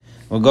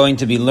We're going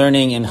to be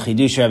learning in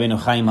Chidush Rabbeinu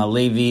Chaim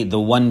HaLevi, the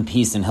one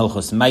piece in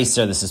Hilchos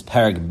Meiser. This is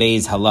Perek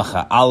Beis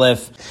Halacha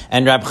Aleph.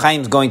 And Rab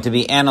Chaim is going to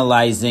be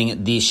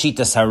analyzing the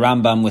Shitas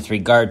HaRambam with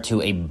regard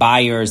to a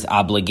buyer's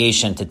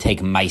obligation to take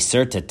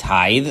Meiser, to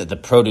tithe, the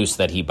produce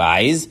that he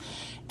buys,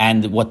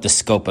 and what the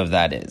scope of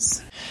that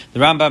is. The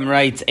Rambam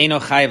writes, Eino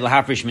chayiv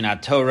lahafrish min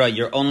Torah.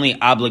 You're only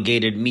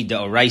obligated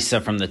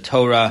mid'oraisa from the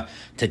Torah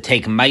to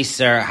take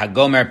meiser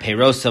hagomer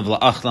peirosav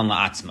la'achlan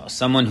la'atzmo.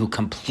 Someone who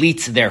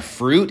completes their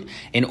fruit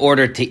in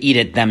order to eat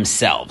it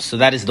themselves. So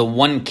that is the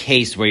one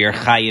case where you're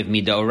chayiv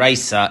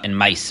mid'oraisa and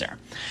meiser.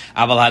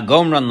 Aval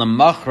hagomran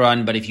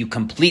lemachran, but if you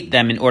complete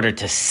them in order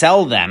to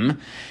sell them,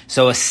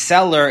 so a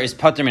seller is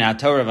pater min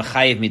Torah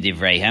v'chayiv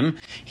midivreihem.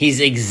 He's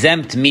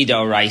exempt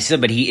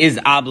mid'oraisa, but he is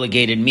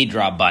obligated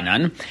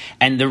midrabanan.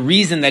 And the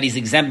reason that he's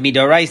exempt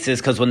midoraisa is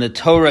because when the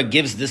Torah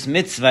gives this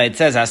mitzvah, it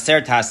says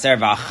aser ta'aser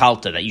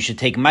v'achalta, that you should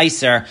take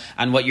meiser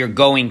on what you're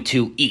going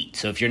to eat.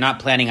 So if you're not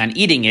planning on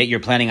eating it, you're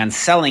planning on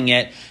selling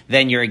it,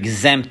 then you're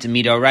exempt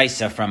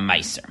midoraisa from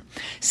meiser.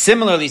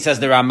 Similarly, says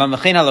the Rambam,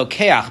 v'chein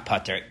halokeach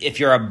pater. If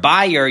you're a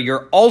buyer,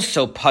 you're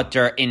also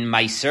pater in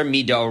meiser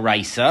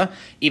midoraisa,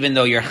 even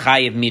though you're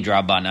chayiv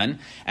midrabanan.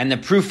 And the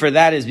proof for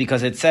that is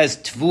because it says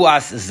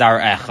tvuas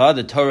zarecha.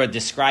 The Torah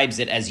describes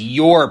it as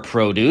your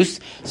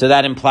produce, so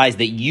that implies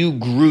that you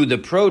grew the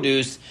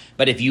produce.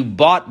 But if you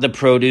bought the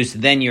produce,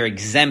 then you're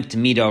exempt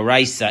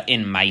midoraisa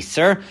in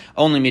meiser.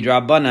 Only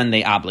midrabanan,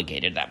 they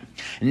obligated them.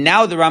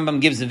 Now the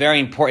Rambam gives a very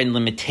important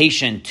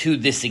limitation to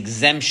this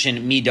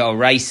exemption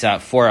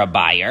midoraisa for a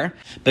buyer.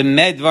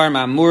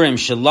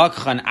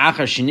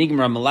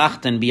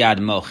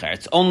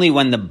 It's only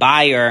when the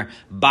buyer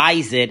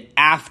buys it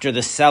after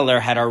the seller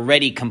had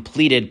already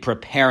completed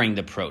preparing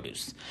the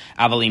produce.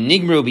 But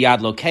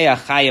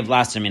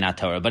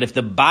if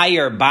the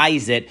buyer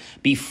buys it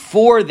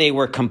before they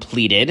were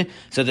completed,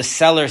 so the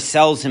seller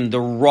sells him the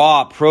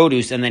raw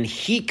produce and then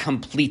he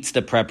completes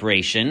the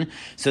preparation,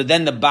 so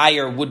then the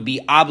buyer would be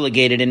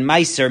obligated in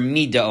meiser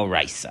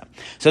midoraisa.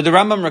 So the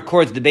Rambam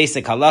records the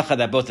basic halacha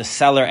that both the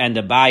seller and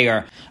the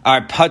buyer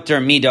are pater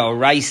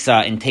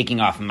midoraisa in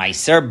taking off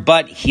meiser,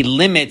 but he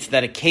limits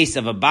that a case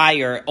of a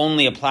buyer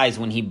only applies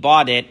when he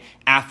bought it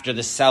after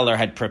the seller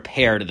had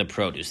prepared the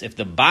produce. If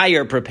the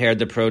buyer prepared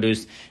the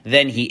produce,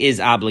 then he is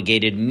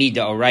obligated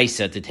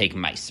midoraisa to take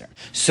meiser.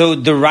 So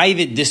the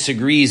Ravid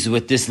disagrees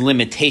with this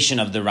limitation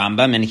of the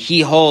Rambam, and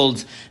he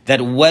holds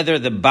that whether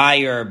the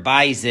buyer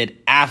buys it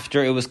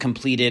after it was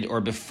completed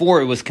or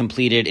before it was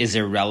completed is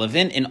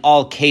irrelevant. In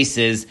all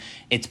cases,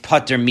 it's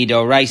pater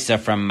midoraisa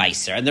from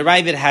meiser. And the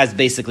Ravid has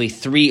basically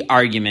three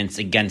arguments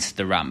against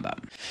the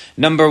Rambam.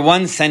 Number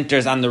one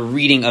centers on the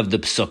reading of the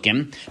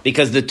psukim,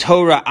 because the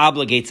Torah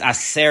obligates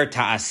aser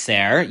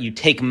ta'aser. You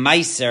take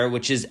meiser,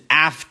 which is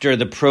after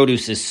the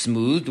produce is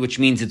smoothed, which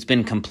means it's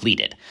been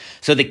completed.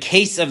 So the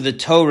case of the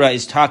Torah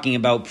is talking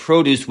about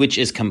produce which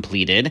is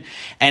completed,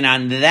 and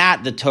on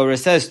that the Torah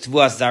says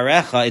tvuas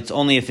zarecha. It's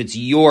only if it's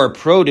your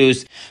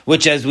produce,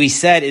 which, as we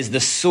said, is the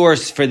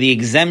source for the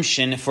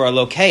exemption for a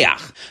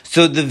lokeach.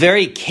 So the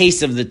very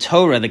case of the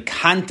Torah, the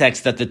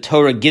context that the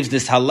Torah gives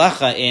this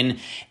halacha in,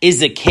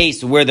 is a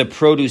case where the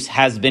produce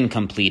has been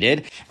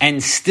completed,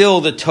 and still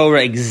the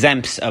Torah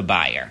exempts a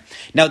buyer.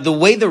 Now, the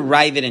way the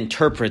Ravid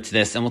interprets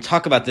this, and we'll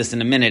talk about this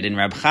in a minute in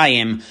Rab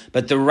Chaim,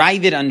 but the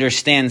Ravid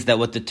understands that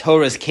what the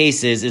Torah's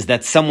case is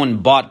that someone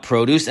bought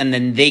produce and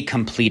then they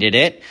completed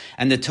it,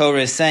 and the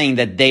Torah is saying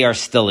that they are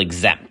still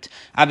exempt.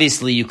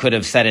 Obviously, you could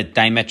have said it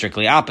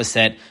diametrically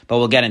opposite, but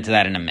we'll get into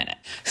that in a minute.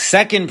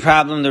 Second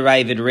problem the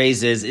Ravid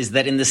raises is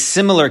that in the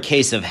similar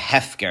case of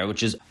hefker,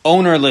 which is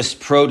ownerless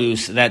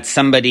produce that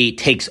somebody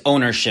takes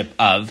ownership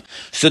of,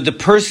 so the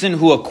person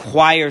who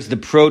acquires the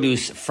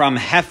produce from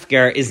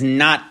hefker is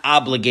not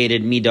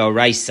obligated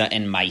midoraisa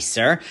and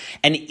meiser,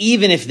 and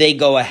even if they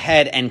go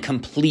ahead and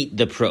complete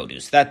the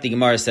produce, that the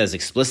Gemara says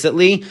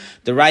explicitly,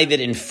 the Ravid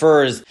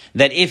infers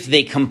that if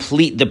they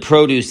complete the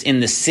produce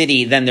in the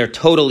city, then they're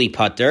totally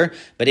pater.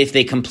 But if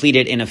they complete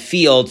it in a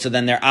field, so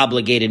then they're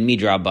obligated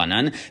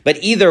midrabanan. But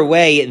either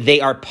way, they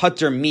are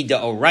pater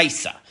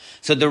midoraisa.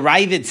 So the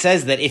Ravid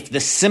says that if the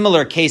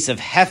similar case of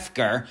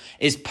hefker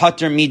is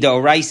pater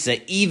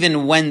midoraisa,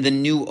 even when the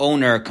new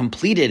owner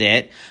completed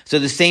it, so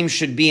the same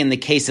should be in the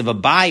case of a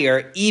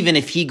buyer. Even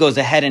if he goes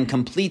ahead and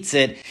completes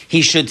it,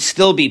 he should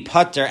still be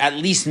pater, at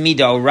least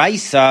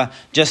midoraisa,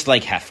 just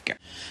like hefker.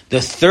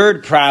 The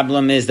third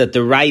problem is that the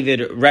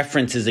Ravid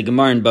references a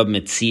Gemara in Bab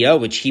Metzia,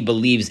 which he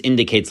believes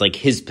indicates like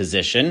his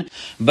position.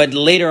 But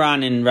later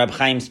on in Rab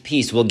Chaim's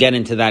piece, we'll get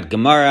into that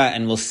Gemara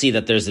and we'll see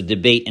that there's a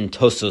debate in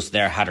Tosos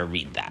there how to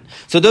read that.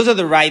 So those are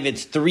the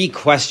Ravid's three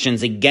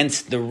questions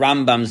against the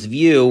Rambam's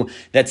view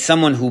that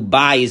someone who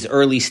buys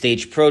early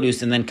stage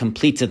produce and then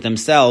completes it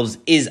themselves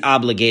is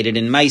obligated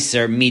in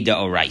meiser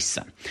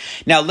midoraisa.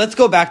 Now, let's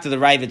go back to the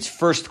Ravid's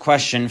first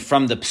question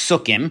from the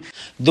Psukim.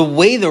 The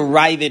way the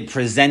Ravid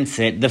presents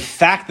it, the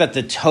fact that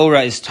the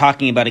Torah is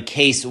talking about a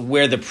case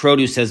where the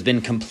produce has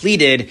been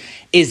completed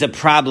is a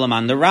problem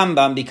on the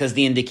Rambam, because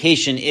the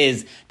indication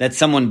is that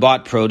someone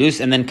bought produce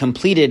and then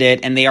completed it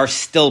and they are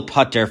still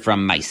pater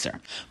from Meiser.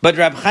 But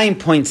Rab Chaim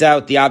points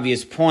out the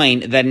obvious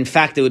point that in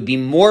fact it would be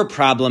more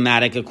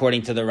problematic,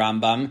 according to the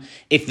Rambam,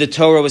 if the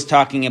Torah was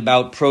talking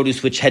about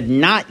produce which had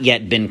not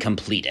yet been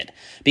completed.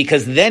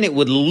 Because then it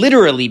would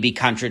literally be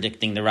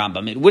contradicting the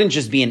Rambam. It wouldn't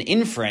just be an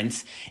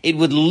inference. It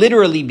would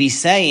literally be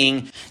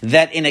saying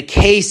that in a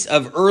case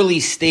of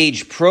early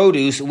stage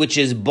produce which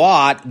is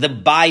bought, the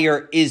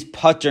buyer is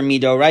pater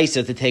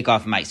midoraisa to take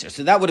off meiser.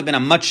 So that would have been a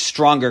much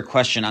stronger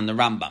question on the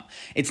Rambam.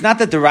 It's not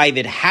that the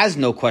Ravid has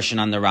no question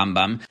on the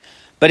Rambam,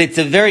 but it's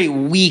a very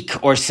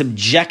weak or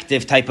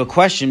subjective type of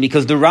question,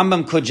 because the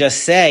Rambam could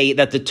just say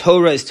that the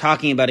Torah is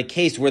talking about a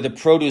case where the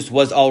produce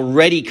was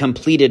already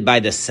completed by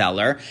the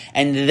seller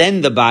and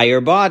then the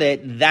buyer bought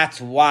it. That's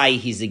why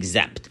he's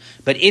exempt.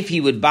 But if he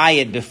would buy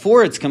it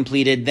before it's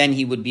completed, then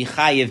he would be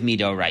chayiv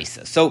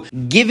midoraisa. So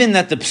given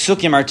that the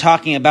psukim are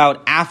talking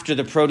about after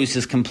the produce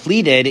is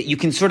completed, you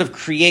can sort of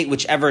create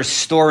whichever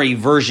story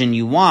version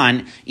you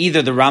want,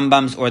 either the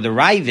Rambam's or the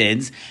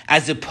Ravid's,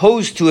 as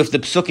opposed to if the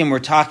psukim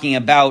were talking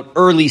about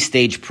early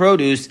stage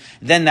produce,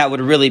 then that would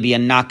really be a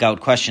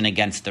knockout question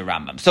against the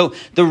Rambam. So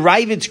the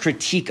Ravid's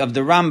critique of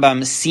the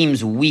Rambam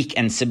seems weak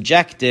and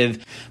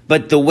subjective,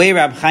 but the way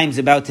Rab Chaim's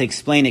about to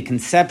explain it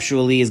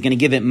conceptually is going to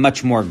give it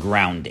much more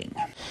grounding.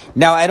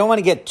 Now, I don't want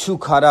to get too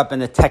caught up in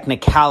the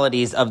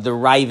technicalities of the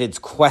Ravid's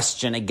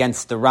question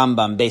against the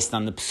Rambam based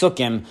on the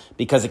Psukim,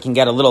 because it can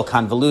get a little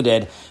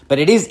convoluted, but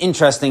it is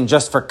interesting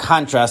just for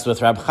contrast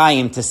with Rab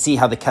Chaim to see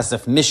how the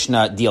Kesef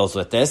Mishnah deals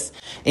with this.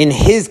 In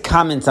his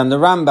comments on the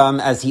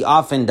Rambam, as he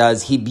often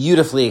does, he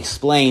beautifully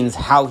explains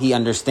how he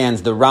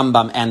understands the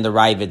Rambam and the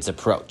Ravid's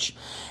approach.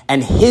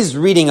 And his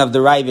reading of the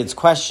Ravid's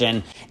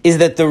question is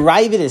that the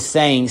Ravid is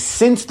saying,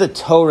 since the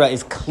Torah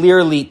is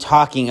clearly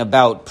talking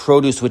about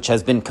produce which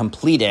has been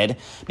completed,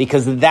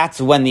 because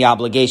that's when the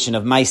obligation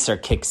of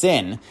Meiser kicks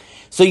in,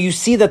 so you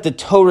see that the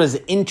Torah's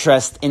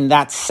interest in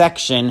that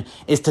section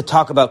is to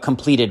talk about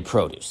completed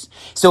produce.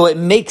 So it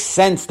makes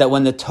sense that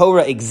when the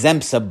Torah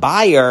exempts a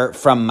buyer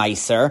from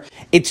Meiser,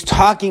 it's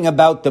talking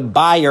about the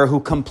buyer who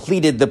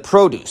completed the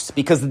produce,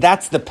 because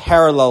that's the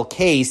parallel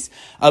case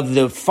of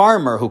the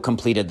farmer who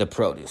completed the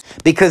produce.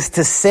 Because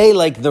to say,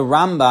 like the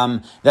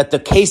Rambam, that the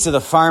case of the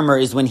farmer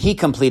is when he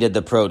completed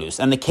the produce,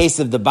 and the case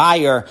of the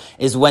buyer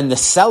is when the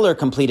seller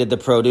completed the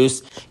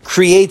produce,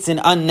 creates an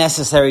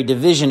unnecessary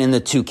division in the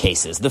two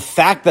cases. The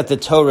fact that the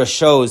Torah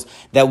shows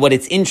that what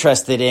it's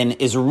interested in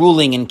is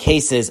ruling in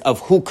cases of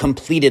who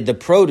completed the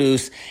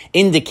produce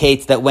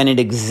indicates that when it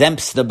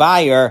exempts the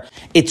buyer,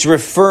 it's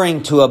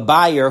referring to a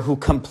buyer who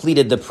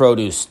completed the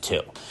produce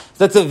too.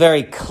 That's a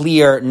very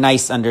clear,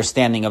 nice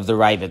understanding of the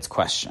Ravid's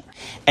question.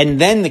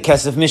 And then the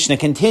Kesef Mishnah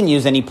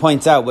continues, and he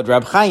points out what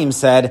Rab Chaim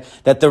said,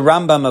 that the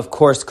Rambam, of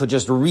course, could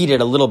just read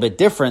it a little bit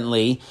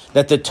differently,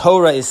 that the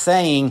Torah is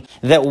saying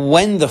that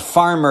when the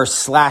farmer /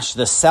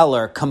 the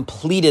seller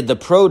completed the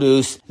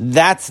produce,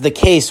 that's the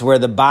case where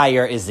the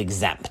buyer is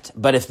exempt.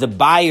 But if the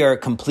buyer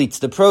completes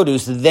the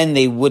produce, then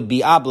they would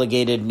be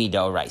obligated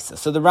midoraisa.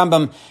 So the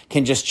Rambam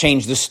can just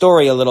change the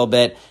story a little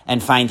bit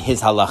and find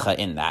his halacha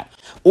in that.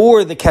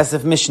 Or the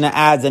Kesef Mishnah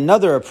adds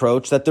another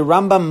approach that the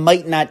Rambam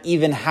might not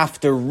even have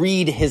to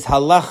read his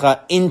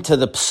halacha into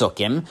the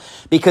psukim,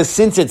 because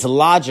since it's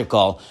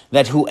logical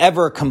that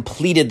whoever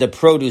completed the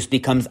produce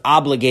becomes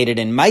obligated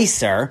in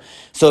Meiser,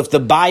 so if the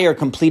buyer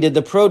completed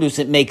the produce,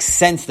 it makes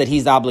sense that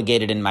he's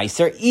obligated in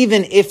Meiser,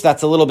 even if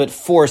that's a little bit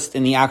forced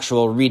in the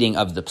actual reading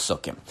of the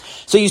psukim.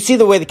 So you see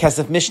the way the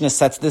Kesef Mishnah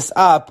sets this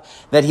up,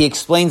 that he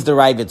explains the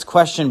Ravid's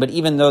question, but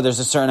even though there's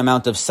a certain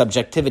amount of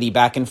subjectivity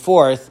back and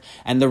forth,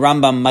 and the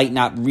Rambam might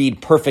not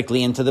read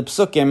perfectly into the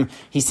psukim,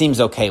 he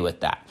seems okay with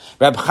that.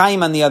 Rab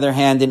Chaim, on the other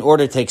hand, in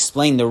order to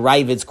explain the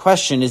Ravid's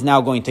question, is now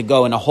going to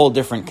go in a whole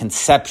different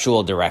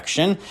conceptual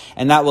direction,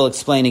 and that will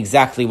explain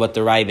exactly what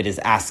the Ravid is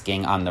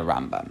asking on the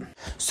Rambam.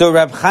 So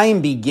Rab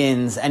Chaim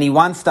begins, and he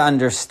wants to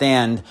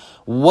understand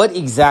what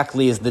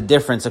exactly is the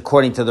difference,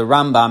 according to the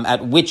Rambam,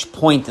 at which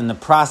point in the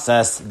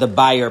process the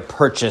buyer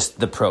purchased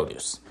the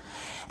produce.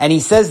 And he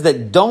says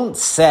that don't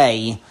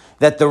say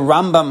that the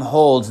Rambam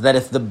holds that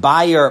if the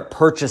buyer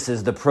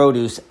purchases the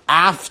produce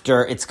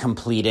after it's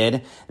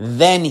completed,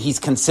 then he's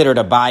considered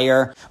a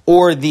buyer,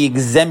 or the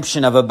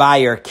exemption of a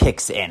buyer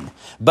kicks in.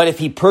 But if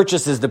he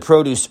purchases the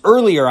produce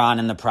earlier on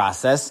in the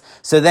process,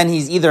 so then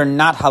he's either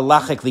not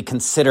halachically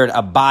considered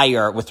a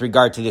buyer with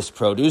regard to this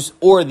produce,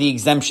 or the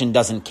exemption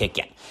doesn't kick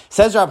in.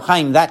 Says Rab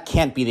Chaim, that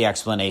can't be the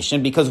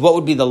explanation, because what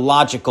would be the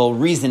logical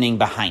reasoning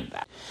behind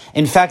that?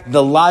 In fact,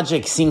 the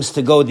logic seems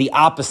to go the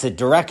opposite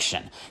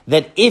direction.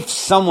 That if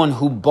someone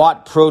who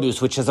bought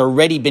produce which has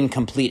already been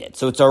completed,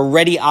 so it's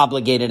already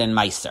obligated in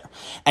Meiser,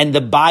 and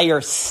the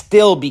buyer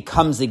still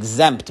becomes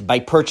exempt by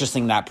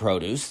purchasing that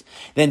produce,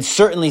 then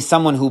certainly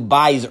someone who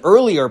buys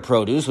earlier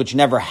produce, which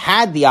never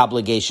had the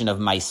obligation of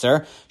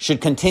Meiser,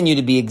 should continue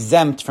to be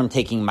exempt from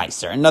taking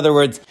Meiser. In other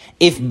words,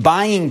 if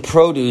buying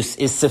produce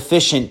is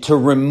sufficient to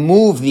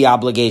remove the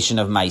obligation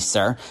of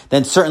Meiser,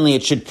 then certainly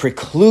it should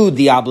preclude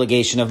the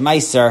obligation of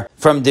Meiser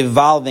from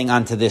devolving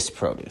onto this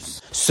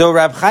produce. So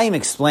Rab Chaim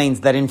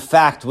explains that in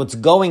fact what's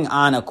going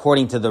on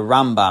according to the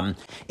Rambam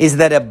is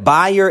that a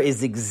buyer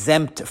is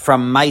exempt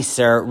from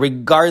Meiser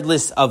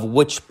regardless of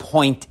which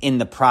point in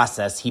the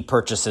process he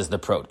purchases the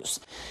produce,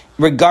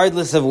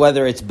 regardless of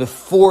whether it's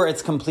before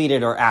it's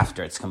completed or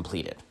after it's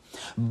completed.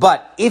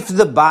 But if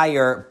the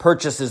buyer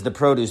purchases the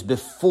produce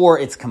before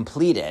it's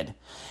completed,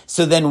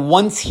 so then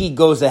once he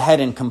goes ahead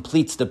and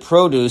completes the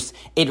produce,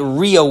 it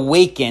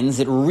reawakens,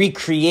 it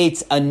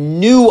recreates a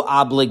new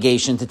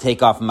obligation to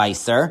take off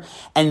Meiser,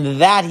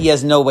 and that he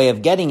has no way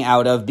of getting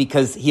out of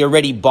because he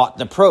already bought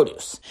the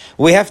produce.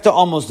 We have to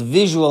almost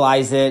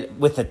visualize it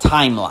with a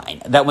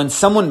timeline, that when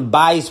someone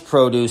buys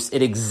produce,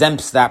 it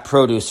exempts that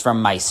produce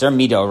from Meiser,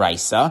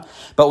 midoraisa,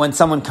 but when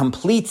someone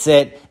completes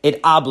it,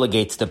 it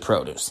obligates the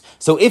produce.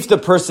 So if the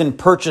person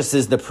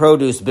purchases the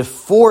produce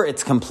before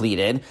it's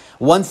completed,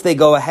 once they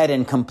go ahead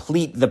and complete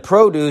the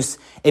produce,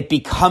 it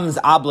becomes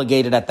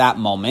obligated at that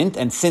moment.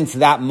 And since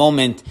that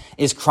moment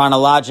is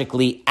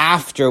chronologically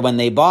after when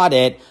they bought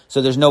it,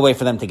 so there's no way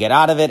for them to get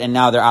out of it, and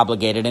now they're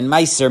obligated in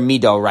Meiser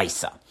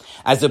midoraisa.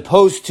 As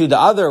opposed to the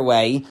other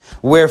way,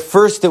 where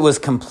first it was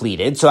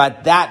completed, so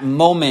at that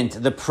moment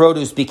the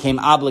produce became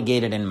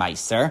obligated in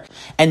Meiser,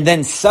 and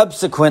then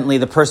subsequently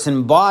the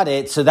person bought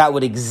it, so that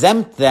would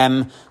exempt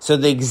them, so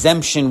the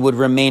exemption would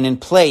remain in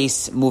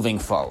place moving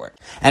forward.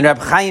 And Rab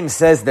Chaim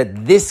says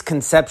that this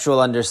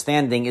conceptual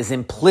understanding is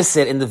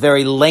implicit in the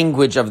very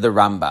language of the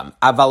Rambam.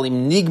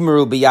 Avalim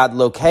nigmeru biyad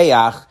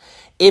lokeach,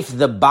 if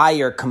the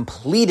buyer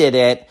completed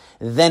it,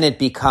 then it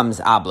becomes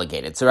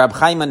obligated. So Rab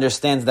Chaim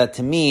understands that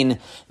to mean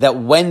that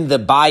when the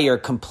buyer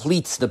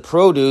completes the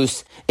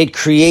produce, it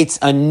creates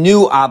a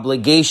new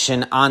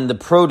obligation on the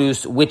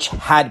produce which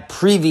had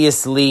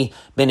previously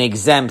been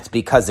exempt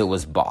because it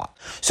was bought.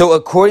 So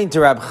according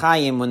to Rab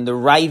Chaim, when the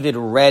Ravid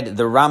read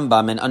the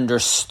Rambam and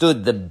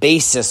understood the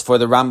basis for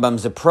the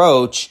Rambam's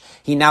approach,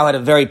 he now had a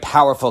very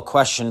powerful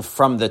question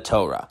from the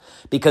Torah.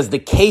 Because the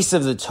case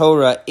of the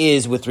Torah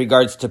is with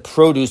regards to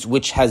produce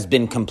which has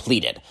been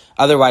completed.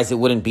 Otherwise, it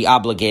wouldn't be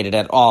obligated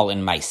at all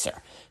in Meiser.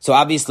 So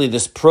obviously,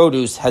 this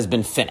produce has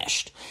been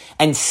finished.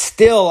 And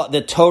still,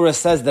 the Torah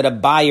says that a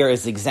buyer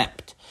is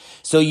exempt.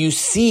 So you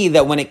see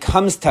that when it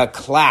comes to a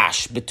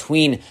clash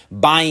between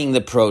buying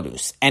the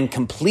produce and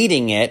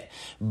completing it,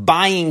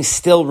 buying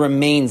still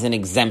remains an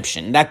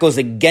exemption. That goes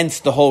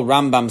against the whole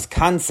Rambam's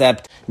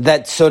concept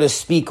that, so to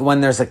speak,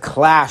 when there's a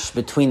clash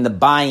between the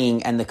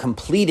buying and the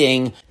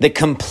completing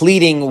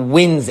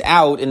wins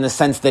out in the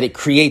sense that it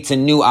creates a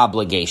new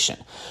obligation.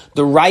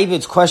 The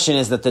Ravid's question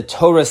is that the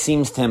Torah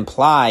seems to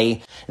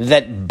imply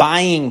that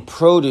buying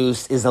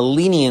produce is a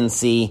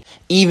leniency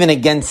even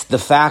against the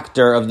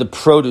factor of the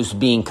produce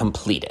being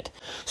completed.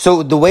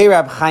 So the way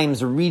Rab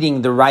Chaim's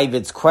reading the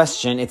Ravid's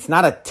question, it's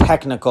not a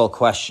technical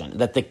question,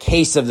 that the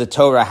case of the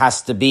Torah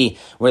has to be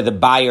where the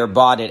buyer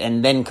bought it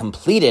and then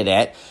completed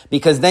it,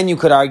 because then you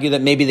could argue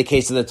that maybe the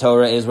case of the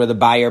Torah is where the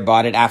buyer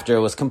bought it after it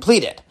was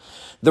completed.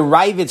 The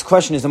Ravid's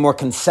question is a more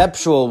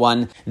conceptual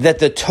one, that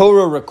the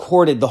Torah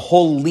recorded the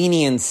whole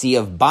leniency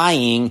of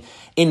buying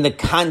in the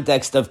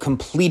context of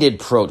completed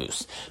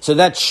produce. So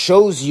that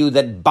shows you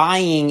that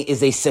buying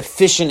is a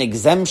sufficient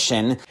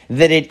exemption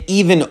that it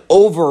even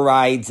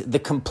overrides the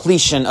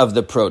completion of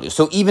the produce.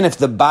 So even if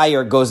the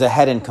buyer goes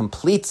ahead and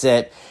completes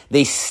it,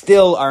 they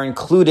still are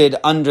included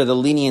under the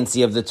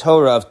leniency of the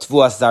Torah of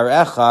Tvuas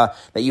Zarecha,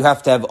 that you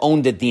have to have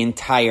owned it the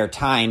entire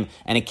time,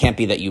 and it can't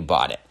be that you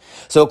bought it.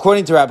 So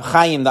according to Rab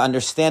Chaim, the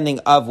understanding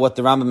of what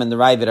the Rambam and the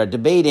Ravid are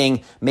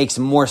debating makes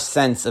more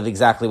sense of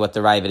exactly what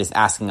the Ravid is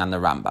asking on the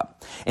Rambam.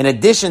 In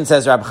addition,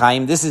 says Rab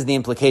Chaim, this is the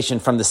implication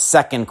from the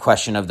second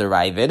question of the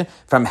Ravid,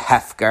 from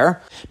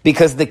Hefker,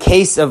 because the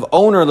case of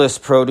ownerless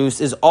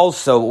produce is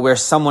also where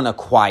someone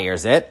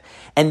acquires it,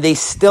 and they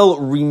still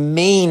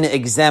remain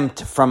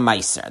exempt from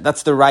Meiser.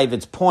 That's the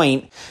Ravid's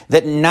point,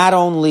 that not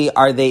only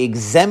are they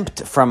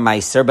exempt from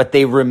Meiser, but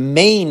they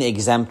remain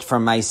exempt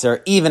from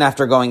Meiser even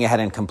after going ahead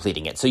and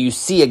completing it. So you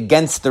see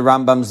against the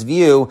Rambam's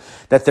view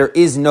that there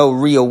is no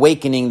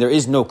reawakening, there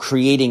is no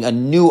creating a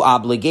new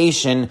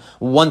obligation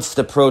once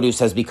the produce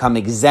has become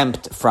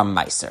exempt from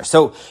Meiser.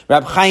 So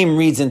Rab Chaim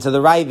reads into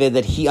the Ravid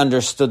that he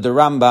understood the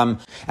Rambam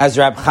as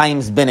Rab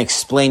Chaim's been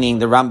explaining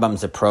the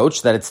Rambam's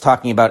approach, that it's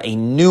talking about a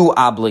new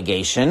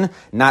obligation,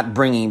 not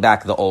bringing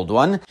back the old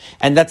one.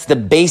 And that's the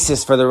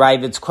basis for the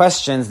Ravid's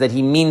questions, that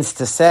he means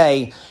to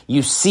say,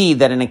 you see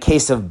that in a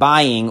case of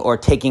buying or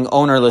taking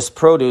ownerless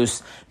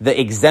produce, the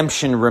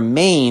exemption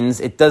remains,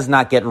 it does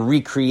not get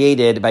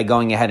recreated by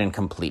going ahead and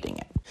completing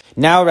it.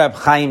 Now Reb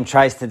Chaim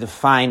tries to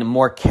define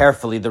more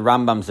carefully the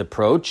Rambam's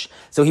approach.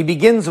 So he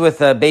begins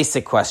with a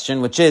basic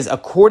question, which is,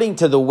 according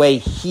to the way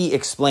he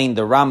explained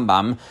the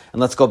Rambam,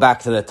 and let's go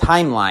back to the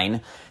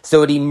timeline,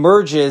 so it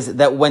emerges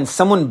that when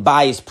someone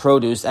buys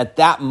produce, at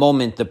that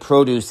moment the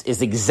produce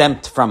is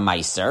exempt from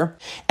Meiser,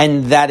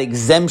 and that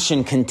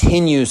exemption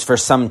continues for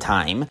some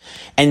time.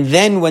 And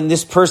then when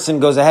this person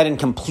goes ahead and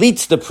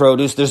completes the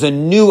produce, there's a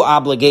new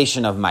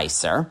obligation of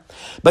Meiser.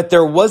 But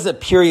there was a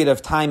period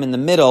of time in the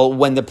middle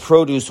when the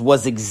produce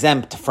was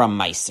exempt from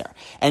Meiser.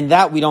 And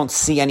that we don't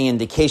see any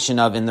indication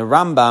of in the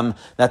Rambam,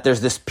 that there's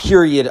this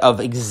period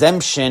of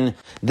exemption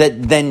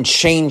that then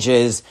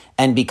changes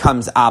and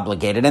becomes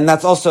obligated. And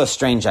that's also a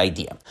strange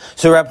idea.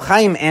 So Reb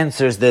Chaim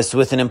answers this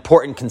with an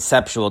important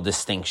conceptual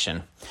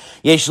distinction.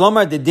 The exemption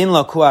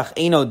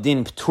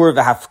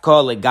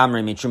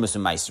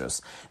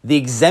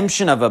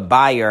of a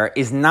buyer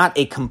is not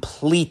a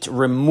complete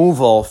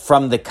removal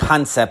from the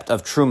concept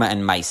of Truma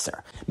and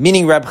Meiser.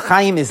 Meaning Reb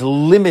Chaim is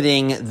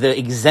limiting the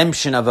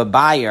exemption of a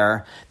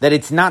buyer, that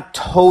it's not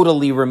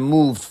totally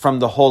removed from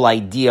the whole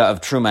idea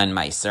of Truma and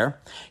Meiser.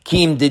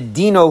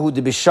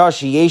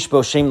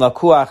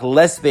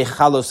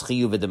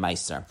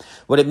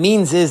 What it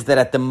means is that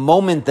at the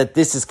moment that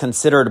this is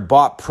considered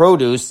bought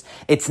produce,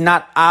 it's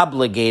not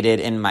obligated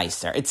in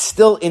Meiser. It's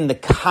still in the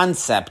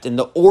concept, in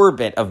the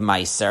orbit of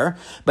Meiser,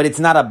 but it's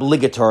not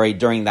obligatory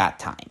during that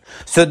time.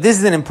 So this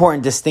is an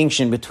important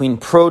distinction between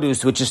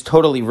produce which is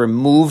totally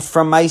removed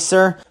from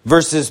Meiser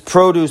versus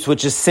produce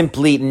which is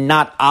simply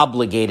not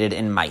obligated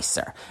in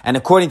Meiser. And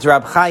according to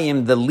Reb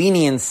Chaim, the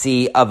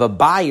leniency of a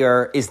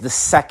buyer is the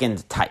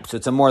second type. So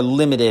it's a more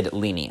limited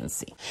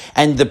leniency.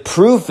 And the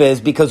proof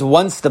is because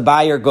once the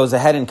buyer goes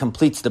ahead and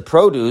completes the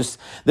produce,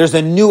 there's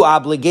a new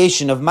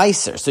obligation of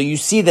Meiser. So you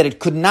see that it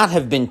could not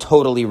have been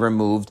totally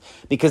removed,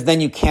 because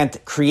then you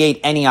can't create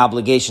any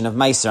obligation of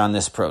Meiser on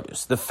this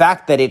produce. The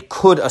fact that it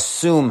could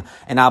assume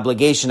an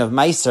obligation of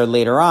Meiser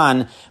later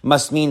on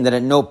must mean that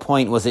at no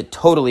point was it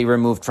totally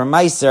removed from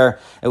Meiser,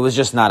 it was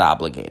just not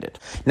obligated.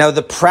 Now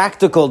the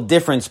practical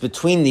difference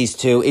between these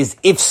two is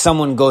if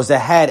someone goes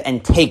ahead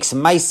and takes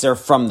Meiser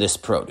from this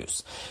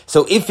produce.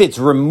 So if it's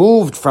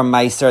removed from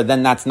Meiser,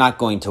 then that's not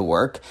going to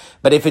work.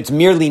 But if it's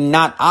merely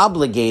not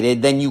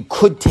obligated, then you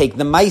could take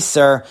the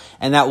Meiser,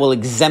 and that will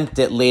exempt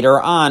it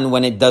later on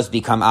when it does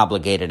become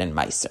obligated in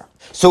Meiser.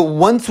 So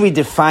once we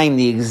define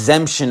the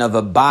exemption of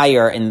a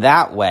buyer in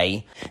that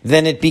way,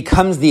 then it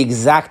becomes the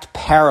exact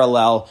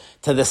parallel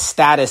to the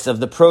status of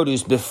the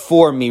produce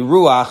before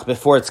Miruach,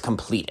 before it's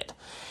completed.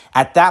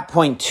 At that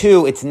point,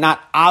 too, it's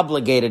not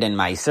obligated in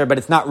Meiser, but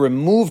it's not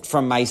removed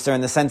from Meiser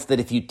in the sense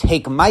that if you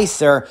take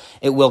Meiser,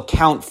 it will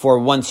count for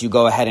once you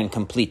go ahead and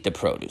complete the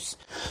produce.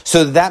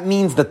 So that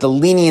means that the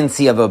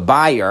leniency of a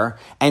buyer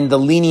and the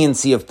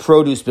leniency of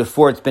produce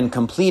before it's been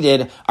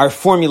completed are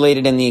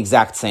formulated in the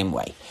exact same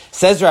way.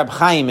 Says Reb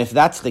Chaim, if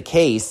that's the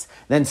case,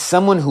 then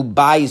someone who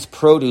buys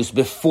produce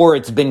before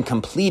it's been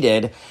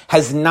completed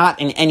has not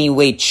in any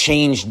way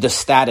changed the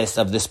status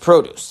of this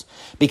produce,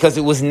 because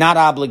it was not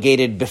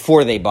obligated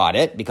before they bought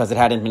it, because it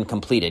hadn't been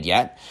completed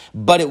yet,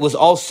 but it was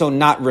also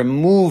not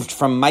removed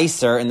from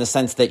Meiser in the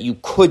sense that you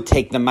could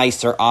take the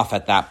Meiser off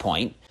at that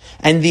point.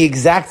 And the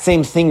exact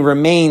same thing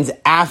remains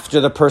after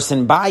the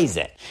person buys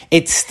it.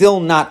 It's still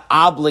not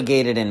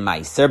obligated in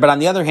Meiser, but on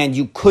the other hand,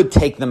 you could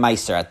take the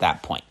Meiser at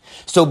that point.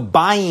 So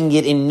buying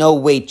it in no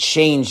way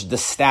changed the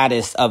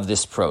status of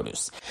this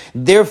produce.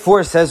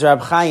 Therefore, says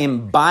Reb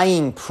Chaim,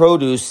 buying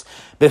produce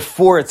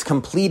before it's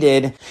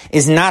completed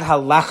is not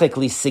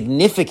halachically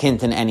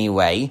significant in any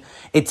way.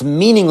 It's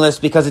meaningless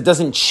because it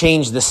doesn't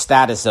change the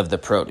status of the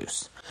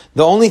produce.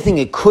 The only thing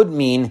it could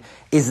mean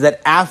is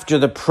that after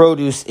the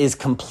produce is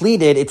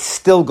completed, it's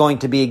still going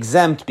to be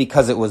exempt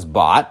because it was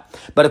bought.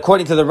 But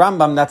according to the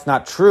Rambam, that's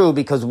not true,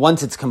 because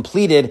once it's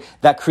completed,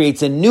 that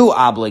creates a new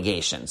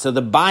obligation. So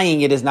the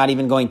buying it is not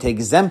even going to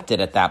exempt it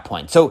at that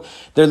point. So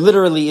there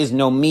literally is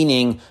no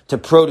meaning to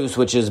produce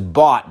which is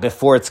bought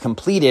before it's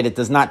completed. It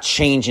does not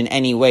change in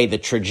any way the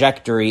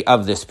trajectory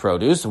of this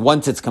produce.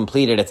 Once it's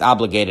completed, it's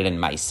obligated in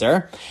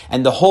Meiser.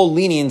 And the whole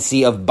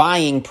leniency of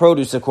buying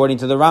produce, according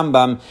to the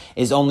Rambam,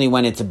 is only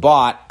when it's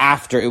bought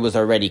after it was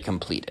already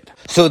completed.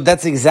 So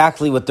that's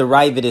exactly what the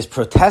Ravid is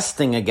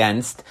protesting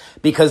against,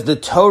 because the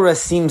Torah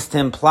seems to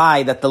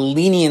imply that the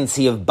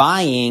leniency of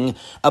buying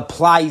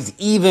applies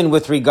even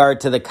with regard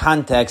to the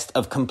context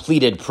of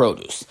completed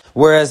produce.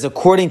 Whereas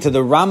according to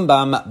the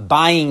Rambam,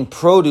 buying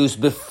produce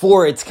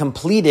before it's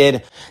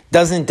completed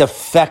doesn't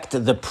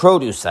affect the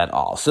produce at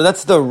all. So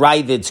that's the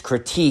Ravid's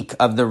critique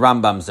of the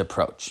Rambam's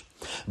approach.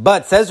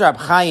 But, says Reb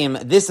Chaim,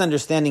 this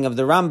understanding of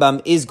the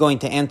Rambam is going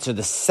to answer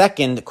the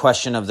second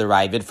question of the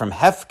Ravid from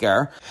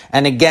Hefker.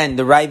 And again,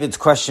 the Ravid's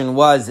question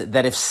was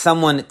that if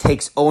someone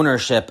takes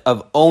ownership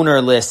of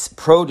ownerless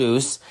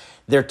produce,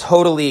 they're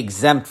totally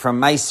exempt from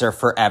Meiser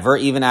forever,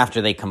 even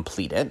after they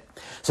complete it.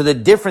 So the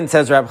difference,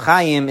 says Rab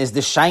Chaim, is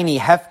the shiny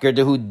hefker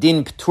dehu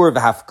din ptur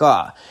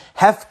v'hafka.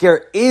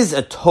 Hefker is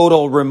a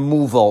total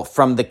removal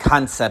from the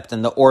concept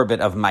and the orbit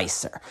of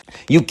Meiser.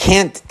 You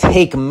can't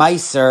take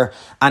Meiser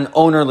on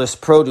ownerless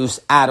produce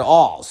at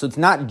all. So it's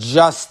not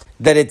just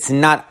that it's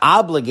not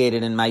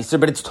obligated in Meiser,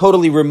 but it's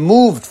totally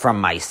removed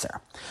from Meiser.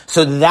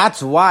 So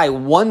that's why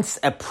once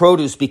a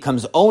produce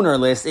becomes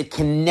ownerless, it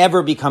can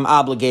never become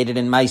obligated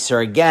in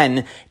Meiser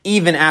again,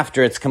 even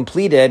after it's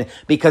completed,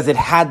 because it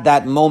had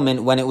that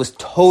moment when it was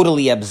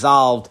totally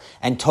absolved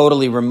and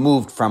totally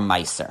removed from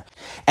Meiser.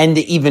 And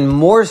even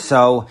more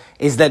so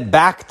is that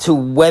back to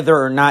whether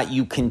or not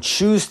you can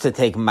choose to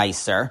take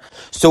Meiser.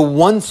 So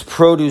once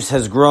produce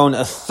has grown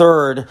a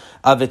third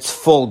of its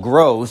full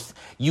growth,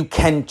 you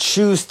can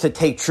choose to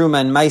take Truma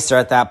and Meiser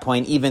at that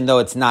point, even though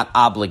it's not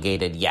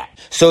obligated yet.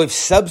 So if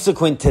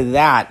subsequent to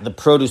that, the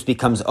produce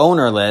becomes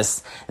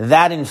ownerless,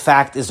 that in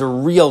fact is a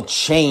real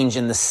change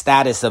in the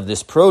status of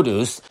this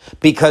produce,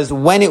 because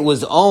when it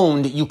was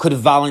owned, you could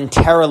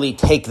voluntarily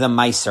take the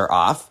Meiser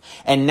off,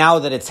 and now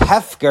that it's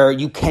Hefker,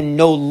 you can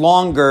no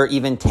longer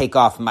even take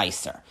off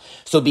Meiser.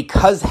 So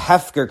because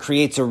Hefker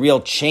creates a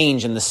real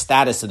change in the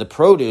status of the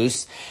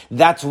produce,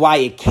 that's why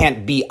it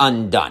can't be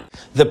undone.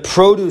 The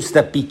produce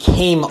that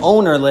became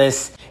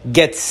ownerless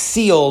gets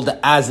sealed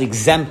as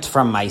exempt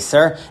from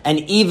Meiser, and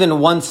even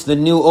once the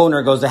new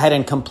owner goes ahead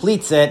and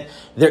completes it,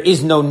 there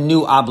is no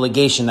new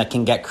obligation that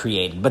can get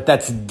created. But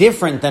that's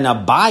different than a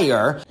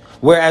buyer,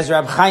 whereas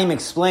Rab Chaim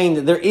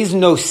explained, there is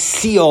no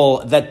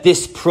seal that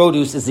this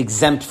produce is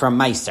exempt from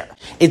Meiser.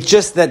 It's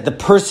just that the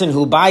person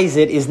who buys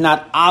it is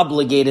not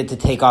obligated to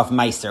take off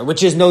Meiser,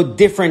 which is no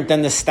different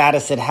than the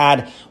status it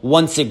had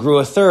once it grew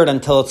a third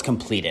until it's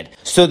completed.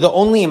 So the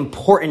only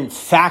important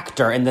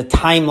factor in the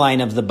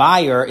timeline of the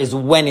buyer is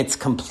when it's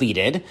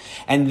completed,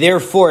 and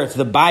therefore if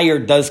the buyer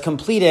does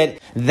complete it,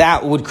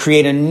 that would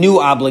create a new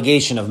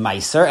obligation of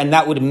Meiser, and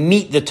that would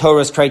meet the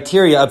Torah's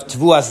criteria of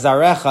Tvuas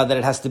Zarecha, that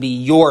it has to be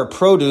your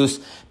produce,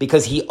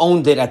 because he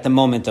owned it at the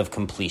moment of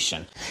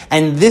completion.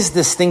 And this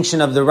distinction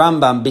of the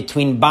Rambam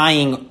between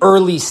buying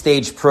early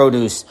stage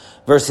produce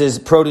versus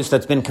produce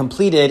that's been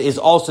completed is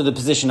also the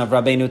position of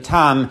Rabbeinu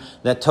Tam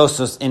that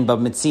Tosos in Bab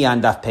Metzia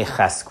and Daf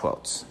Peches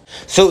quotes.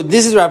 So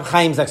this is Rab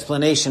Chaim's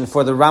explanation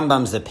for the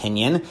Rambam's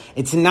opinion.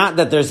 It's not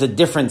that there's a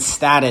different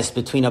status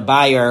between a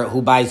buyer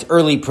who buys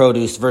early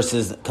produce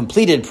versus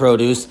completed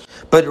produce,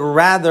 but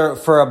rather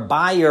for a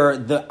buyer,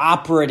 the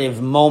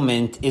operative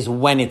moment is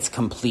when it's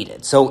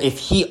completed. So if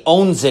he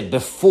owns it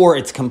before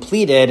it's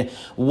completed,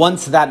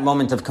 once that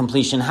moment of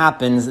completion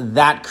happens,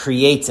 that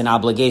creates an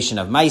obligation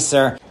of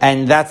Meiser,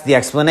 and that's the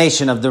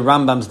explanation of the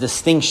Rambam's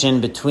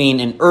distinction between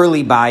an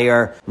early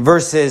buyer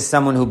versus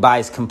someone who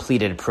buys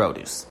completed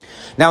produce.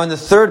 Now, in the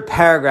third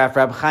paragraph,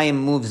 Rab Chaim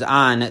moves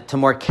on to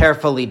more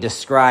carefully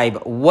describe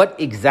what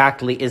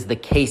exactly is the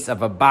case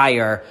of a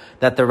buyer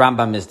that the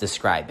Rambam is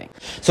describing.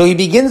 So he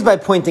begins by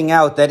pointing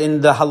out that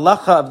in the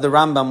halacha of the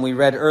Rambam we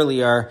read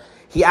earlier,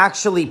 he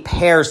actually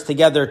pairs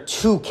together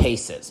two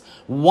cases.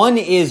 One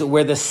is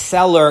where the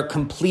seller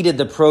completed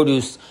the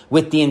produce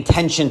with the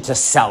intention to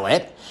sell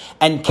it,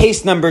 and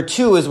case number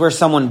two is where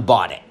someone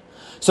bought it.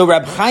 So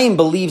Rab Chaim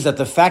believes that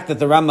the fact that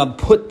the Rambam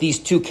put these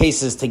two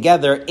cases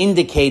together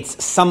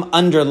indicates some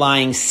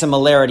underlying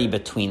similarity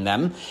between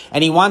them,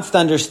 and he wants to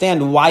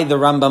understand why the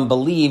Rambam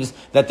believes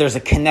that there's a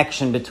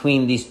connection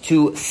between these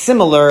two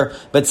similar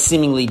but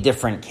seemingly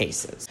different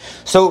cases.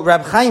 So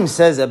Rab Chaim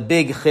says a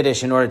big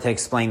chiddush in order to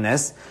explain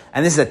this,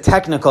 and this is a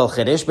technical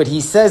chiddush, but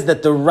he says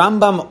that the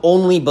Rambam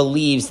only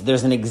believes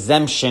there's an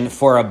exemption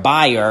for a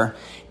buyer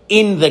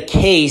in the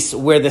case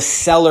where the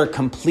seller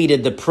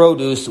completed the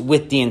produce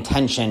with the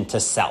intention to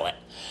sell it.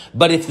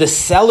 But if the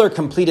seller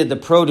completed the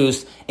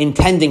produce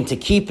intending to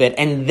keep it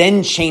and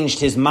then changed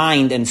his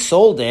mind and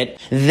sold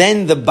it,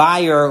 then the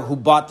buyer who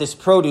bought this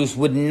produce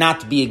would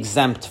not be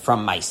exempt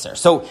from Meiser.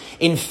 So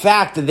in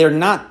fact, they're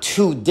not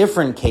two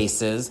different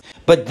cases,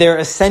 but they're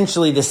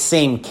essentially the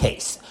same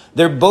case.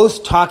 They're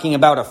both talking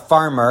about a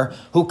farmer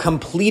who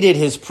completed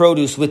his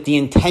produce with the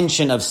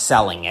intention of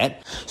selling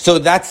it. So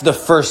that's the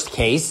first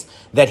case,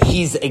 that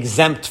he's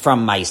exempt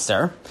from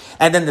Meiser.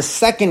 And then the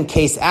second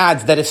case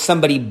adds that if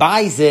somebody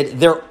buys it,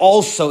 they're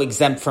also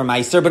exempt from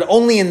Meiser, but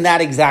only in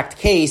that exact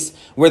case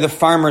where the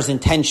farmer's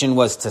intention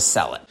was to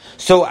sell it.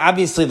 So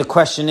obviously the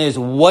question is,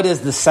 what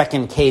does the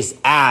second case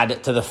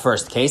add to the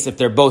first case if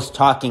they're both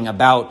talking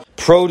about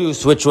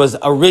produce which was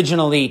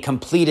originally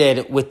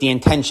completed with the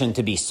intention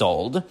to be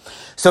sold?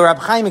 So Rab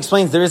Chaim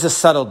explains there is a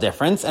subtle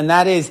difference, and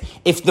that is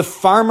if the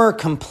farmer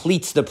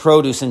completes the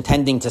produce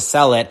intending to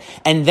sell it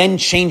and then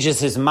changes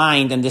his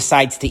mind and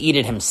decides to eat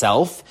it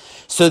himself,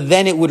 so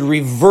then it would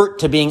revert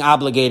to being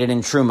obligated in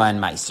Truma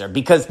and Meiser.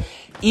 Because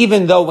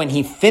even though when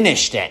he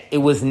finished it, it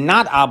was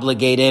not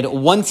obligated,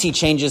 once he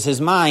changes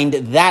his mind,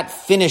 that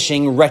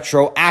finishing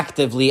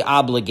retroactively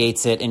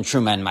obligates it in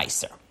Truma and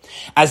Meiser.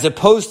 as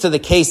opposed to the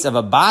case of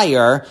a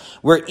buyer,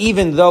 where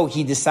even though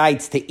he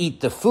decides to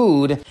eat the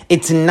food,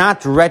 it's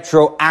not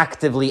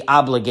retroactively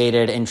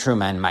obligated in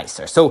Truma and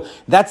Meiser. So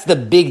that's the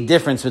big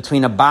difference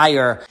between a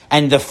buyer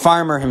and the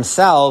farmer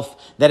himself,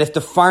 that if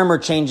the farmer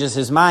changes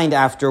his mind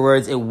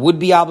afterwards, it would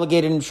be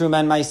obligated in Truma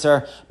and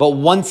Meiser, but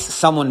once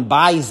someone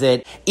buys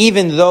it,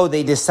 even though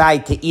they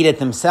decide to eat it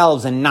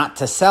themselves and not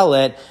to sell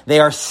it, they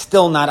are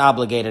still not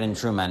obligated in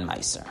Truma and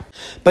Meiser.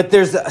 But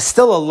there's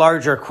still a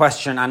larger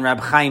question on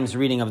Reb Chaim's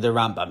reading of the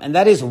Rambam, and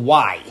that is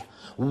why.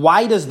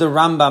 Why does the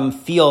Rambam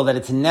feel that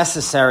it's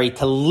necessary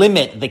to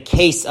limit the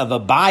case of a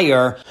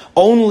buyer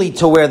only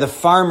to where the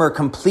farmer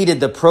completed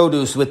the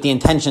produce with the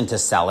intention to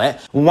sell it?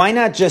 Why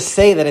not just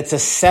say that it's a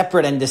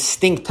separate and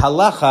distinct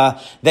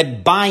halacha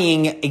that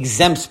buying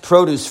exempts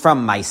produce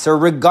from Meiser,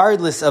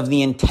 regardless of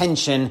the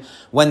intention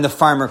when the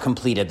farmer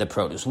completed the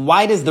produce?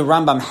 Why does the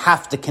Rambam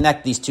have to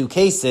connect these two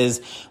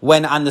cases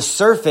when on the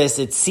surface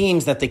it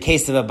seems that the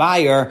case of a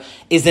buyer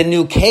is a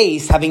new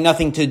case having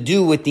nothing to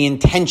do with the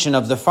intention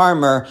of the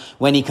farmer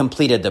when he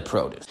completed the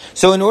produce?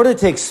 So in order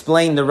to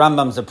explain the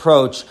Rambam's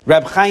approach,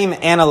 Reb Chaim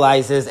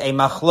analyzes a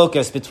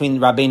machlokas between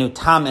Rabbeinu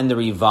Tam and the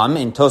Rivam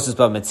in Tosas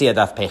Bava Metzia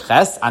Daf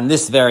Peches on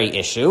this very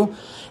issue.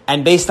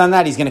 And based on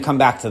that, he's going to come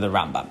back to the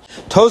Rambam.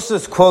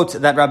 Tosas quotes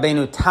that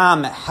Rabbeinu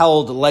Tam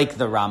held like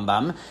the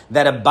Rambam,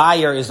 that a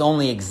buyer is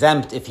only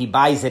exempt if he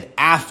buys it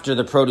after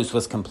the produce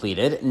was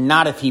completed,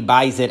 not if he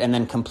buys it and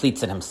then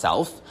completes it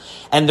himself.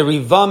 And the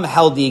Rivam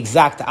held the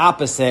exact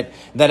opposite,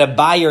 that a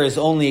buyer is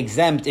only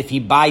exempt if he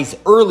buys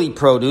early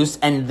produce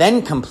and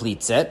then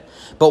completes it.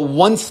 But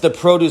once the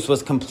produce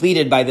was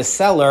completed by the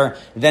seller,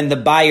 then the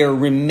buyer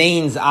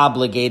remains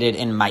obligated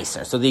in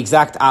Meiser. So the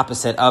exact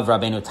opposite of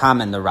Rabbeinu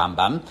Tam and the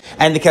Rambam.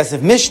 And the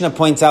Kesef Mishnah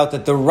points out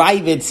that the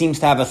Ravid seems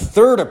to have a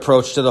third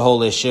approach to the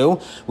whole issue,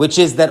 which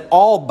is that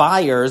all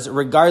buyers,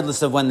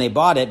 regardless of when they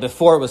bought it,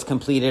 before it was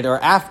completed or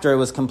after it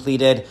was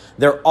completed,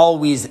 they're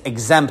always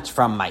exempt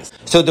from Meiser.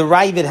 So the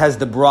Ravid has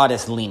the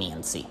broadest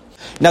leniency.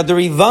 Now, the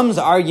Rivam's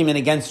argument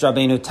against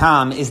Rabbeinu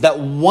Tam is that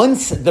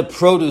once the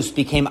produce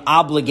became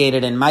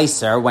obligated in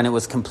Meiser, when it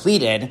was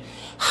completed,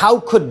 how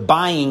could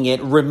buying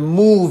it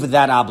remove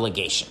that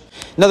obligation?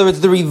 In other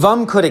words, the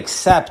Rivam could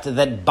accept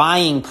that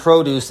buying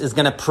produce is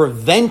going to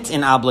prevent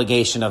an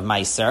obligation of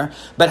Meiser,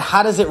 but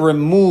how does it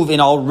remove an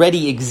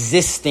already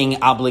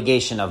existing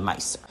obligation of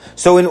Meiser?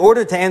 So in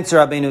order to answer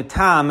Rabbeinu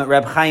Tam,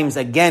 Reb Chaim's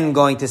again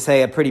going to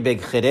say a pretty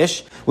big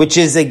chiddush, which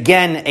is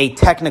again a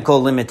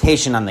technical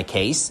limitation on the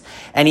case.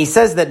 And he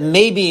says that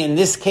maybe in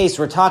this case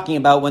we're talking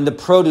about when the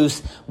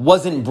produce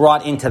wasn't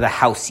brought into the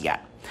house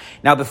yet.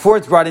 Now, before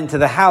it's brought into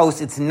the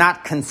house, it's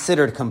not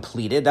considered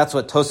completed. That's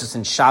what Tosas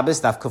and Shabbos,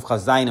 Daf Kuf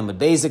Chaf Zayin Amud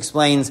Beis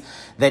explains,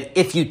 that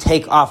if you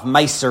take off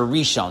Meiser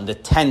Rishon, the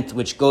tenth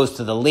which goes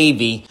to the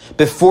Levi,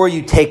 before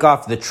you take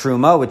off the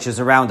Truma, which is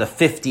around a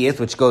 50th,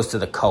 which goes to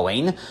the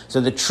Kohen.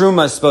 So the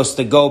Truma is supposed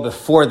to go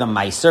before the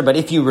Meiser, but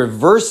if you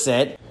reverse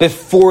it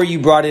before you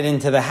brought it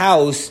into the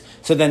house,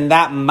 so then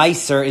that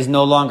Meiser is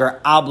no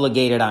longer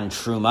obligated on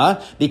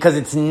Truma because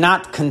it's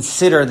not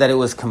considered that it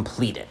was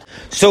completed.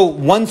 So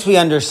once we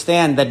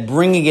understand that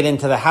bringing it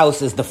into the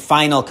house is the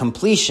final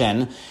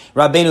completion,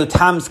 Rabbeinu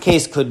Tam's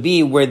case could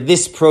be where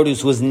this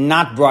produce was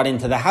not brought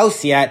into the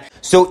house yet.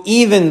 So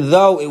even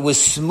though it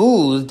was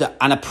smoothed,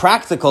 on a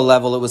practical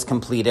level it was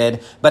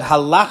completed, but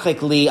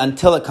halachically,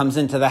 until it comes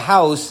into the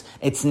house,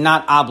 it's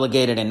not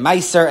obligated in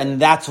Meiser, and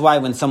that's why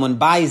when someone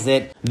buys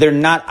it, they're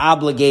not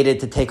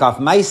obligated to take off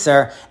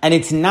Meiser, and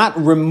it's not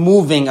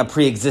removing a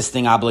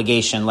pre-existing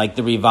obligation like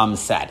the Rivam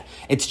said.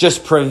 It's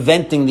just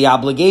preventing the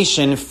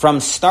obligation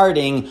from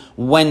starting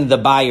when the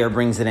buyer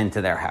brings it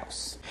into their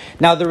house.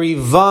 Now, the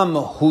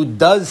Rivam, who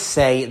does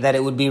say that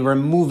it would be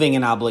removing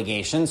an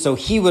obligation, so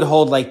he would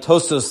hold like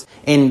Tosas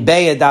in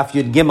Be'ah Daf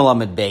Yud Gimel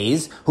Amud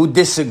Beis, who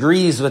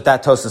disagrees with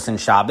that Tosas in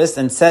Shabbos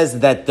and says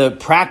that the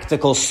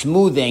practical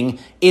smoothing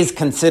is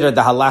considered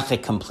the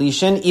halachic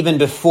completion even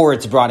before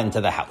it's brought into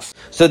the house.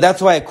 So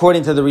that's why,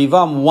 according to the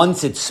Rivam,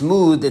 once it's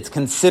smoothed, it's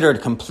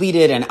considered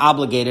completed and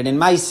obligated in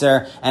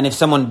Meiser, and if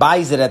someone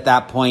buys it at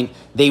that point,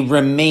 they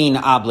remain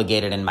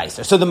obligated in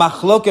Meiser. So the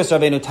Machlokas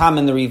Rabbeinu Tam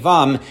and the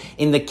Rivam,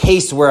 in the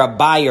case where a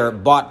buyer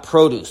bought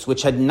produce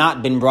which had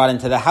not been brought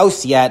into the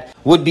house yet,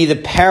 would be the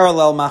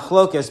parallel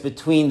Machlokas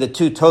between the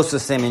two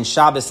Tosasim in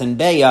Shabbos and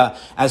Be'ah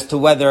as to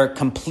whether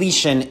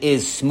completion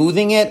is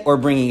smoothing it or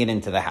bringing it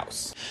into the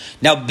house.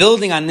 Now,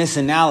 building on this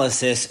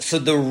analysis, so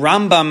the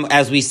Rambam,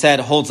 as we said,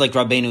 holds like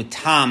Rabbeinu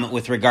Tam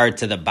with regard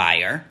to the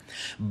buyer.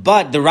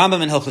 But the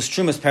Rambam in Hilchos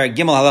Trumas Perek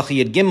Gimel Halacha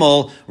Yud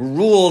Gimel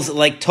rules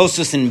like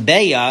Tosas and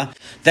Be'ah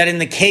that in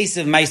the case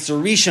of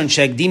Meiser Rishon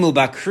Shegdimu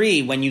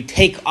Bakri, when you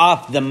take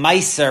off the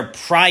Meiser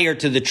prior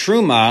to the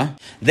Truma,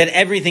 that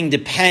everything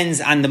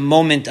depends on the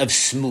moment of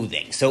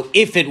smoothing. So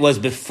if it was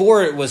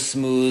before it was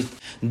smoothed,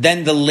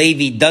 then the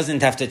Levi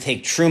doesn't have to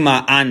take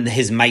truma on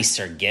his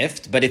meiser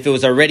gift. But if it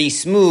was already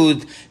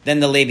smooth, then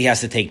the Levi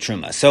has to take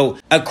truma. So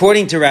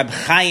according to Rab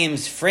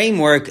Chaim's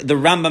framework, the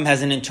Rambam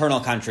has an internal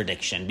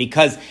contradiction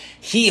because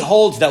he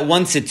holds that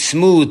once it's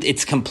smooth,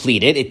 it's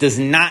completed. It does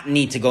not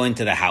need to go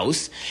into the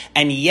house.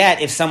 And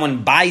yet, if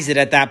someone buys it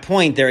at that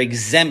point, they're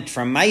exempt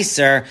from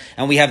meiser.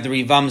 And we have the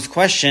Rivam's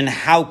question,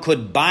 how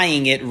could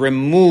buying it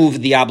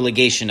remove the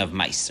obligation of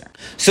meiser?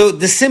 So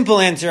the simple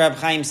answer, Rab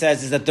Chaim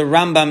says, is that the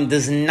Rambam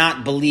does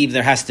not believe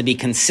there has to be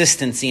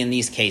consistency in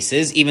these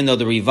cases, even though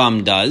the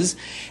Rivam does.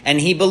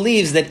 And he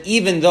believes that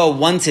even though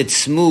once it's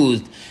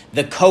smooth,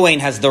 the Kohen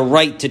has the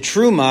right to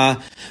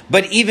truma,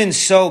 but even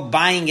so,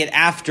 buying it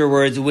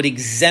afterwards would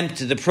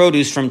exempt the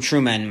produce from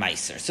truma and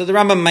meiser. So the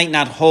Rambam might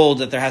not hold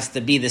that there has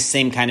to be the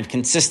same kind of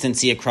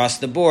consistency across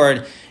the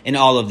board in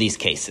all of these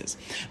cases.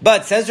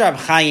 But says Rab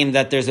Chaim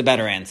that there's a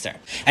better answer.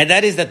 And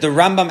that is that the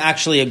Rambam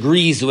actually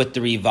agrees with the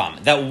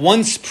Rivam, that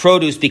once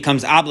produce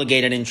becomes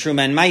obligated in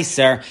truma and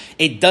meiser,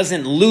 it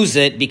doesn't lose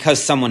it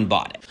because someone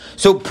bought it.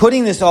 So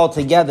putting this all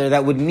together,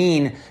 that would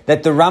mean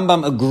that the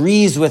Rambam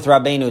agrees with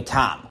Rabbeinu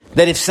Tam,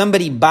 that if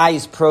somebody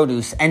buys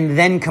produce and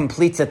then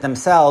completes it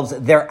themselves,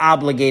 they're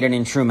obligated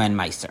in truma and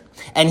meiser.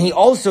 And he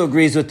also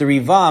agrees with the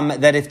Rivam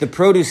that if the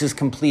produce is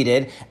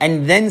completed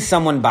and then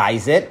someone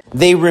buys it,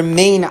 they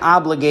remain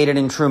obligated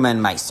in truma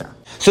and meiser.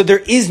 So there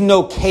is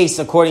no case,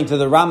 according to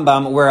the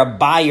Rambam, where a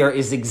buyer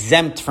is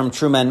exempt from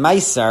truma and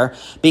meiser,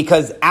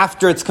 because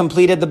after it's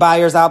completed, the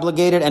buyer is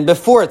obligated, and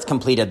before it's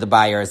completed, the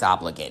buyer is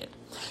obligated.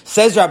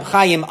 Says Rab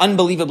Chaim,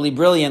 unbelievably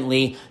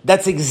brilliantly,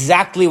 that's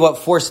exactly what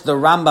forced the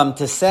Rambam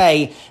to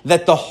say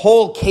that the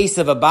whole case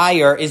of a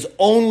buyer is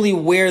only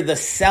where the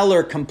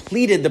seller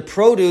completed the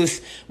produce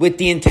with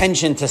the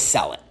intention to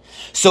sell it.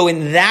 So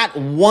in that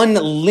one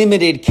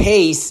limited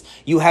case,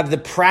 you have the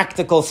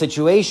practical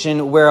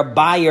situation where a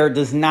buyer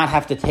does not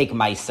have to take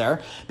meiser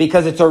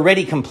because it's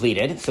already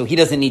completed, so he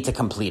doesn't need to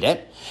complete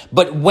it.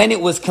 But when it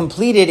was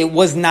completed, it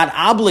was not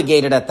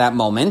obligated at that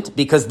moment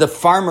because the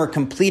farmer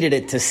completed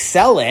it to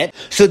sell it.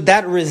 So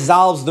that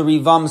resolves the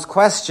Rivam's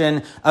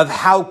question of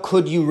how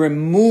could you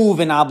remove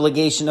an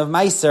obligation of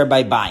meiser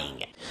by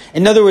buying it.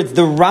 In other words,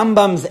 the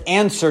Rambam's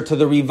answer to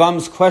the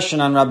Rivam's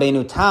question on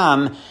Rabbeinu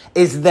Tam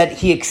is that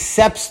he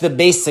accepts the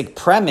basic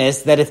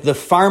premise that if the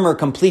farmer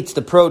completes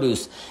the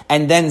produce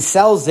and then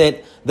sells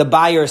it, the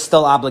buyer is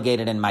still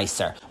obligated in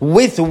meiser.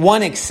 With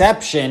one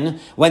exception,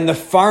 when the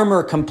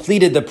farmer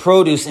completed the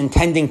produce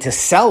intending to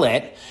sell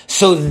it,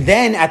 so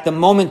then at the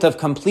moment of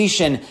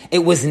completion, it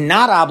was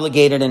not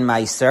obligated in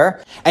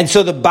meiser, and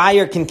so the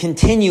buyer can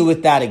continue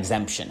with that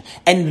exemption.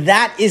 And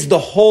that is the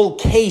whole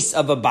case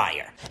of a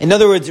buyer. In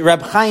other words,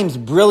 Rab Chaim's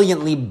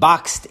brilliantly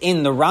boxed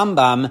in the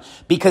Rambam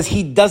because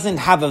he doesn't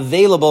have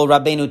available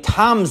Rabbeinu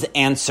Tam's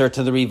answer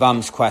to the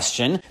Rivam's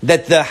question,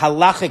 that the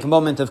halachic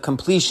moment of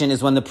completion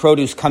is when the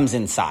produce comes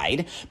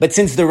inside. But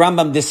since the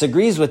Rambam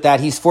disagrees with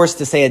that, he's forced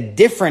to say a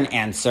different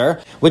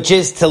answer, which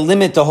is to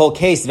limit the whole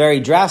case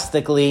very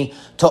drastically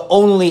to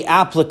only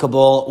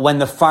applicable when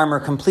the farmer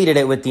completed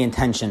it with the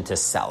intention to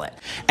sell it.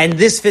 And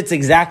this fits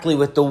exactly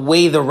with the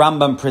way the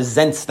Rambam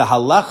presents the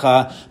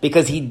halacha,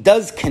 because he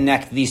does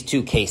connect these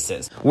two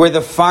cases, where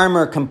the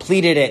farmer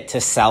completed it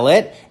to sell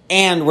it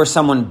and where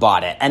someone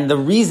bought it. And the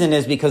reason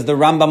is because the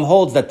Rambam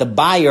holds that the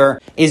buyer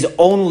is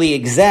only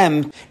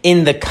exempt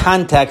in the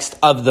context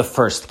of the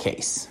first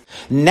case.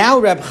 Now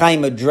Reb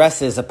Chaim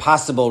addresses a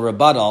possible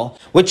rebuttal,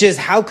 which is,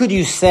 how could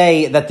you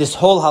say that this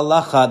whole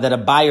halacha that a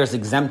buyer is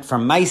exempt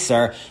from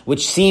meiser,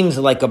 which seems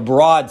like a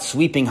broad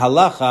sweeping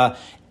halacha,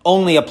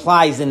 only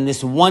applies in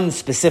this one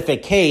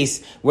specific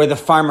case where the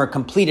farmer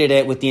completed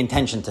it with the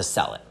intention to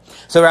sell it?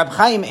 So Rab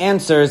Chaim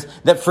answers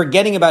that,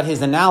 forgetting about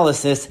his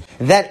analysis,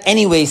 that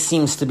anyway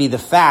seems to be the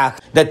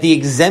fact that the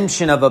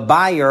exemption of a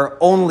buyer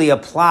only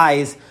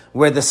applies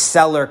where the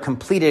seller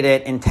completed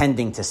it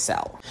intending to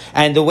sell.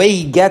 And the way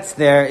he gets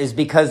there is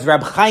because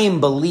Rab Chaim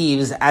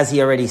believes, as he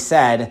already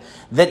said,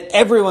 that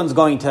everyone's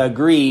going to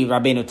agree,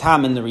 Rabbeinu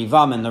Tam and the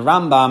Rivam and the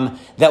Rambam,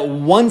 that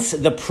once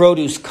the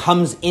produce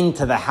comes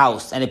into the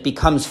house and it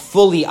becomes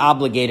fully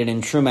obligated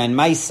in Truma and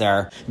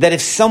Meiser, that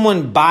if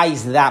someone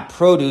buys that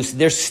produce,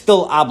 they're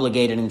still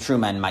obligated in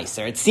Truma and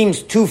Meiser. It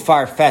seems too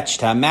far-fetched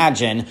to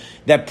imagine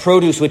that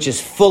produce which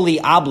is fully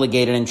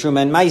obligated in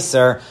Truma and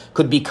Meiser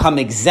could become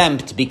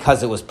exempt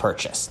because it was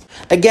purchased.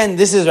 Again,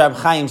 this is Rab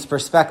Chaim's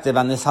perspective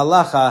on this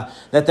halacha,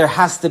 that there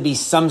has to be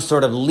some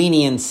sort of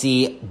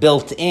leniency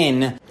built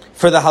in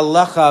for the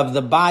halacha of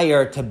the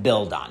buyer to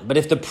build on. But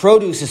if the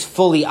produce is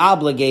fully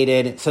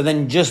obligated, so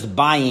then just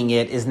buying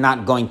it is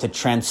not going to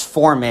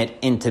transform it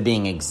into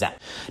being exempt.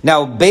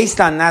 Now,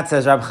 based on that,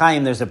 says Rab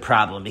Chaim, there's a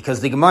problem,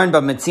 because the Gemara in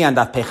Bava Metzia on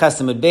Daf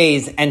Peches Amud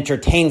Beis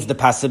entertains the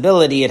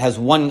possibility, it has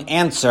one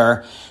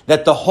answer,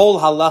 that the whole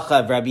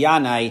halacha of Rabbi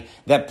Yanai,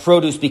 that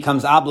produce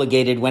becomes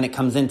obligated when it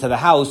comes into the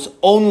house,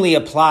 only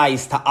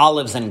applies to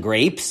olives and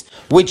grapes,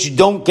 which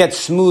don't get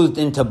smoothed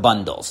into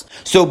bundles.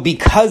 So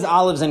because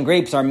olives and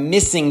grapes are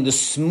missing the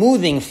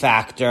smoothing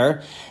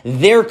factor,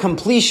 their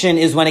completion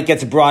is when it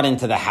gets brought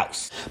into the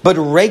house. But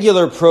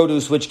regular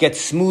produce, which gets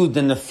smoothed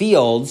in the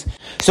fields,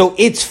 So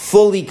it's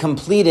fully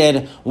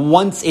completed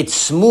once it's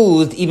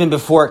smoothed, even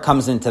before it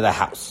comes into the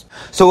house.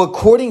 So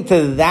according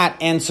to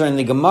that answer in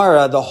the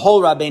Gemara, the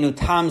whole Rabbeinu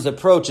Tam's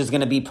approach is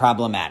going to be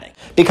problematic.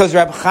 Because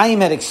Rab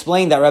Chaim had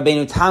explained that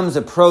Rabbeinu Tam's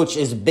approach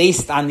is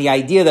based on the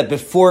idea that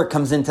before it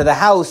comes into the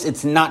house,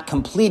 it's not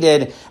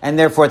completed, and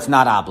therefore it's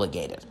not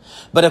obligated.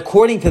 But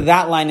according to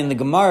that line in the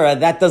Gemara,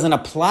 that doesn't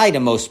apply to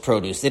most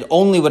produce. It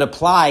only would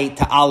apply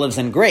to olives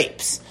and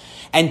grapes.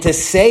 And to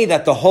say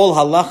that the whole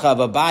halacha of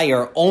a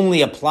buyer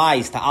only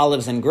applies to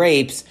olives and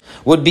grapes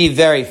would be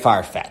very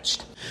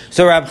far-fetched.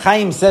 So Rab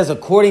Chaim says,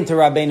 according to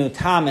Rabbeinu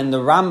Tam and the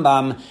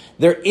Rambam,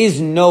 there is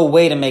no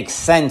way to make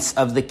sense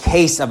of the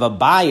case of a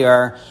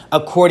buyer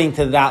according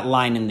to that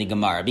line in the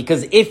Gemara.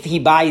 Because if he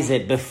buys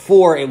it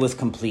before it was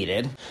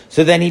completed,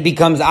 so then he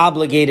becomes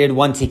obligated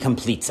once he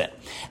completes it.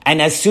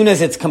 And as soon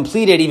as it's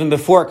completed, even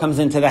before it comes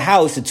into the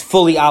house, it's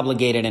fully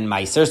obligated in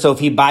Meiser. So if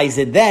he buys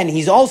it then,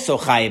 he's also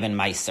chayiv in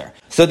Meiser.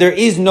 So there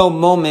is no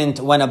moment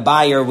when a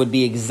buyer would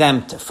be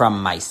exempt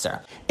from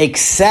Meiser.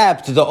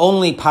 Except the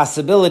only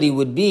possibility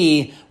would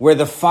be where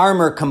the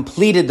farmer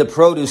completed the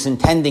produce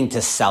intending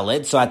to sell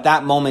it. So at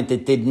that moment,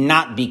 it did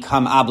not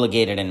become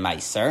obligated in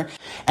Meiser.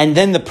 And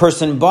then the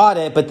person bought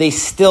it, but they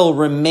still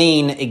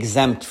remain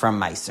exempt from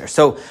Meiser.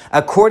 So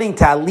according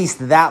to at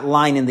least that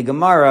line in the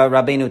Gemara,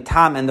 Rabbeinu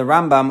Tam and the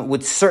Rambam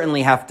would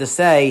certainly have to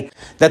say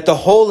that the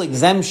whole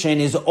exemption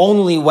is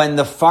only when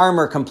the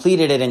farmer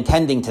completed it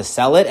intending to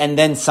sell it and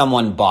then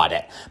someone bought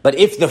it. But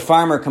if the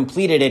farmer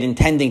completed it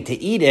intending to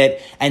eat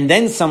it and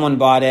then someone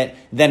bought it,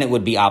 then it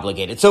would be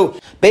obligated. So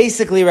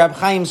basically, Rab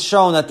Chaim's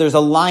shown that there's a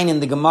line in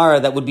the Gemara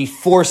that would be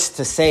forced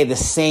to say the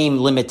same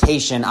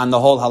limitation on the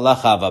whole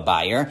halacha of a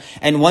buyer.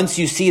 And once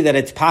you see that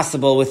it's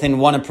possible within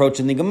one approach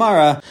in the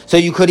Gemara, so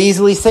you could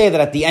easily say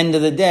that at the end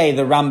of the day,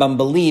 the Rambam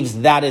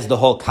believes that is the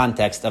whole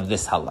context of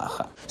this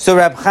halacha. So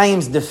Rab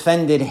Chaim's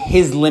defended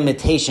his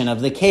limitation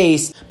of the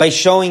case by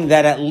showing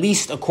that at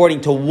least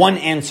according to one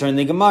answer in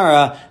the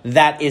Gemara,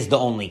 that is the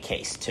only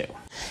case too.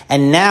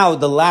 And now,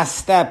 the last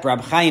step,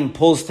 Rab Chaim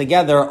pulls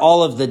together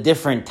all of the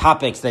different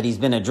topics that he's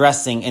been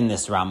addressing in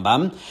this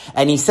Rambam.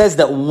 And he says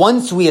that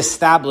once we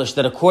establish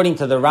that according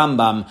to the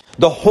Rambam,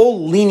 the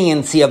whole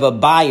leniency of a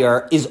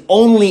buyer is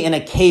only in a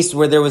case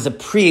where there was a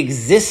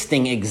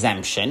pre-existing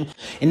exemption.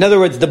 In other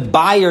words, the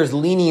buyer's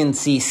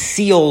leniency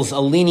seals a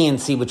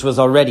leniency which was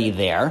already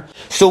there.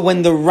 So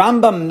when the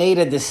Rambam made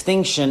a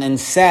distinction and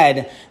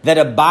said that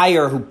a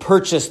buyer who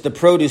purchased the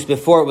produce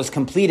before it was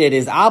completed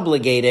is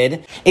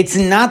obligated, it's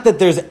not that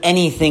there's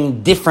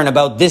anything different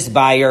about this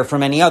buyer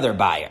from any other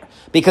buyer.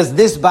 Because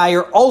this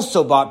buyer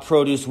also bought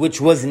produce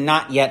which was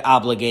not yet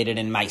obligated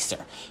in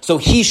Meiser. So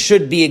he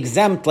should be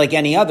exempt like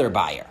any other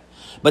buyer.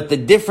 But the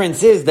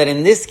difference is that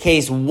in this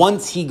case,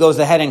 once he goes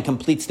ahead and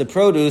completes the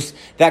produce,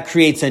 that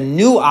creates a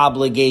new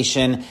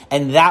obligation,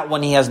 and that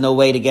one he has no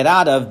way to get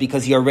out of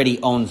because he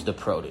already owns the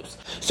produce.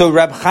 So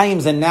Reb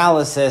Chaim's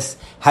analysis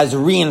has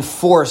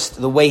reinforced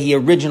the way he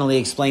originally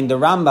explained the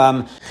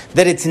Rambam,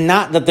 that it's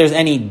not that there's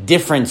any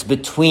difference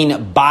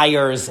between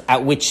buyers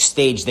at which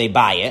stage they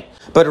buy it,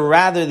 but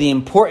rather the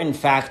important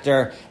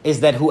factor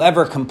is that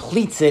whoever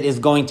completes it is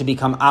going to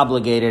become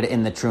obligated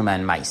in the Truma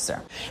and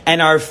Meiser.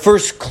 And our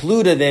first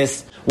clue to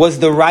this was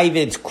the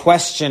Ravid's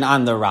question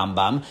on the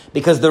Rambam,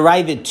 because the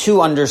Ravid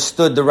too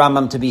understood the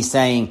Rambam to be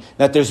saying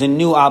that there's a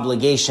new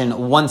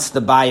obligation once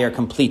the buyer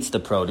completes the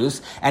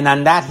produce. And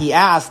on that he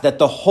asked that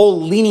the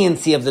whole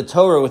leniency of the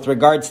Torah with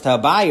regards to a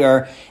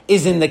buyer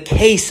is in the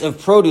case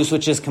of produce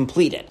which is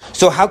completed.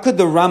 So how could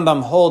the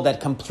Rambam hold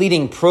that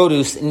completing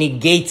produce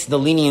negates the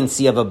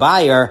leniency of a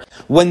buyer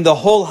when the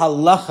whole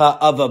halacha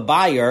of a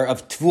buyer,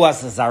 of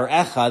Tvuas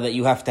Zarecha, that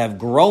you have to have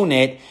grown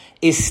it,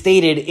 is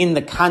stated in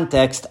the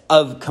context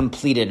of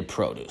completed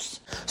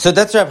produce? So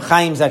that's Reb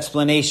Chaim's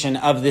explanation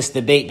of this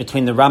debate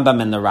between the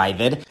Rambam and the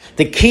Ravid.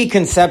 The key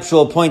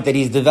conceptual point that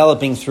he's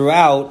developing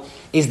throughout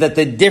is that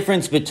the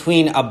difference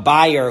between a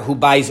buyer who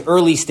buys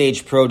early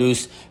stage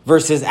produce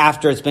versus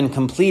after it's been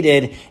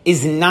completed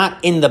is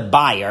not in the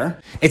buyer.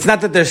 It's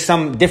not that there's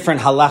some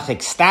different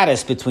halachic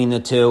status between the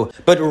two,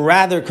 but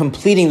rather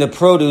completing the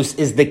produce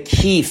is the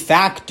key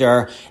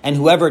factor, and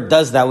whoever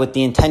does that with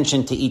the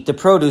intention to eat the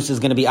produce is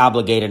going to be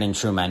obligated in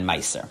Truma and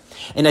Meiser.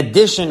 In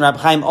addition, Reb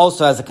Chaim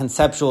also has a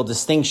conceptual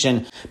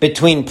distinction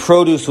between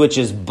produce which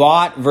is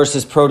bought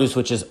versus produce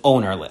which is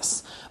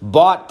ownerless.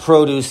 Bought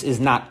produce is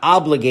not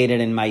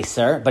obligated in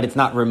Meiser, but it's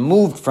not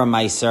removed from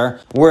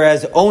Meiser,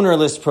 whereas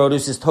ownerless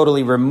produce is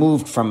totally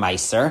removed from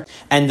Meiser.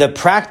 And the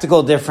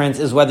practical difference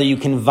is whether you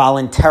can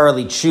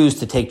voluntarily choose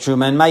to take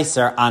Truma and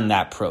Meiser on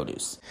that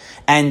produce.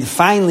 And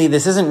finally,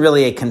 this isn't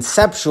really a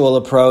conceptual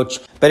approach,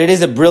 but it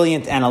is a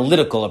brilliant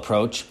analytical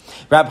approach.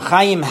 Rab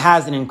Chaim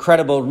has an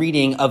incredible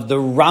reading of the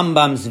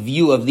Rambam's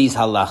view of these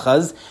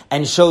halachas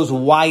and shows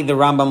why the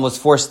Rambam was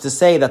forced to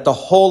say that the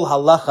whole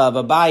halacha of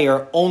a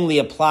buyer only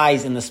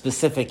applies in the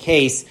specific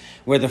case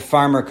where the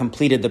farmer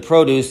completed the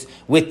produce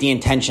with the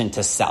intention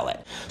to sell it.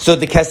 So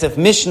the Kesef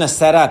Mishnah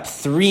set up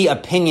 3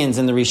 opinions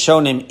in the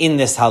Rishonim in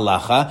this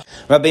halacha.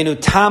 Rabbeinu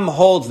Tam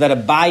holds that a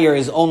buyer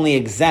is only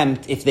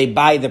exempt if they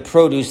buy the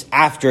produce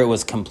after it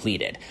was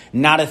completed,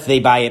 not if they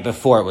buy it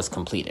before it was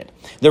completed.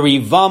 The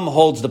Rivam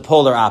holds the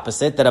polar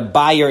opposite, that a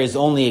buyer is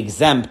only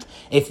exempt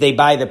if they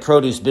buy the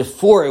produce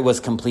before it was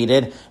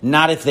completed,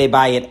 not if they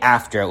buy it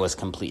after it was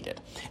completed.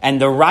 And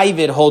the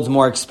Ravid holds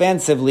more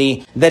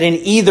expansively that in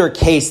either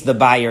case the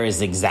buyer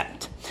is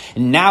exempt.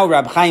 Now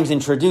Rab Chaim's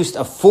introduced a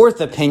 4th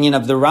opinion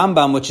of the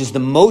Rambam, which is the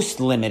most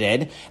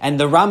limited, and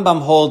the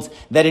Rambam holds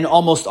that in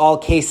almost all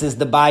cases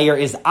the buyer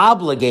is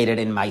obligated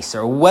in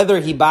Meiser, whether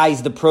he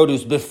buys the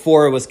produce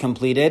before it was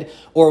completed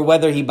or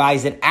whether he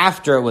buys it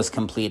after it was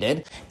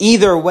completed.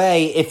 Either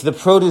way, if the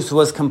produce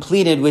was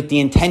completed with the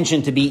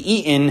intention to be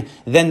eaten,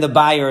 then the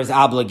buyer is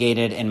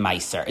obligated in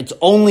Meiser. It's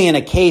only in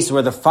a case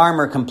where the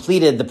farmer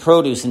completed the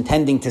produce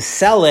intending to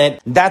sell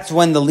it, that's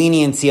when the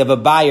leniency of a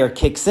buyer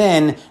kicks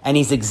in and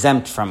he's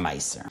exempt from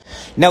Meiser.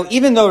 Now,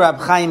 even though Rab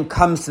Chaim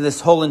comes to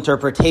this whole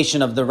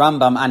interpretation of the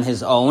Rambam on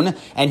his own,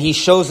 and he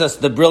shows us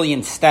the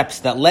brilliant steps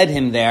that led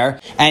him there,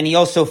 and he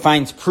also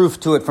finds proof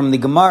to it from the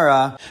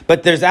Gemara,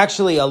 but there's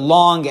actually a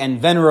long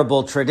and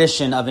venerable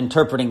tradition of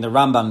interpreting the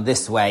Rambam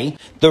this way.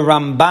 The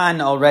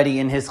Ramban already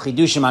in his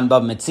Chidushim on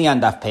Bab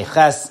Metzian Daf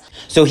Peches,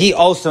 so he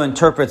also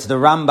interprets the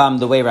Rambam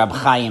the way Rab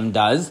Chaim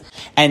does,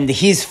 and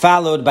he's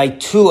followed by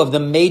 2 of the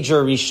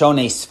major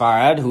Rishonei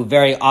Sfarad, who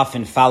very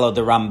often follow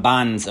the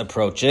Ramban's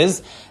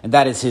approaches, and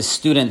that is his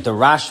student, the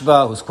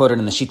Rashba, who's quoted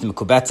in the Shita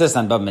Mekubetzes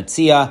on Bab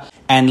Metzia,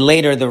 and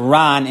later the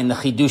Ran in the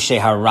Chidushei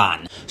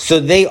Haran. So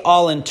they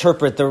all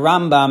interpret the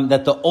Rambam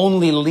that the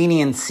only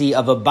leniency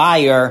of a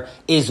buyer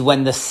is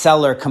when the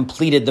seller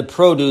completed the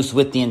produce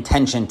with the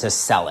intention to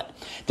sell it.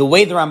 The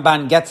way the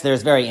Ramban gets there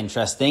is very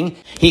interesting.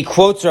 He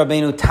quotes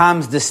Rabbeinu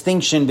Tam's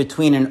distinction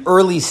between an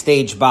early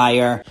stage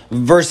buyer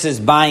versus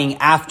buying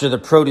after the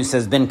produce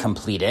has been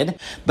completed.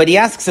 But he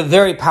asks a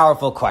very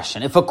powerful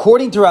question. If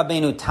according to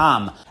Rabbeinu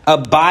Tam, a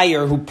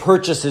buyer who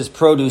purchases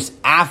produce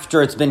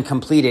after it's been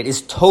completed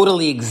is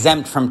totally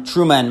exempt from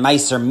Truma and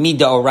Meiser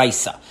Mida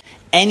Oraisa,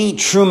 any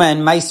Truma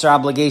and Meiser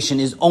obligation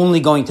is only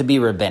going to be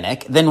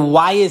rabbinic, then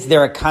why is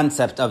there a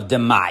concept of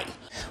Demai?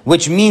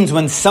 Which means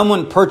when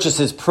someone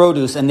purchases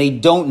produce and they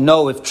don't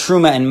know if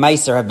Truma and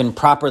Meiser have been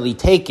properly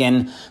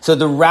taken, so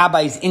the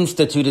rabbis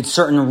instituted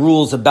certain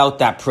rules about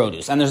that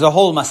produce. And there's a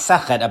whole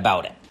masachet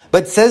about it.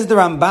 But says the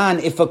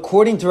Ramban, if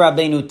according to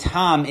Rabbeinu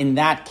Tam, in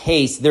that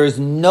case, there is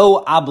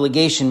no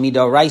obligation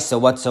midoraisa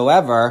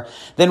whatsoever,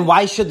 then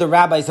why should the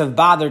rabbis have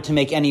bothered to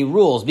make any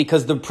rules?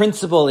 Because the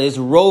principle is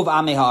Rov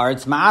Amei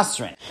Haaretz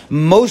Ma'asrin.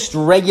 Most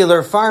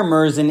regular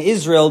farmers in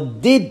Israel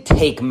did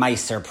take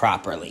Meiser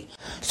properly.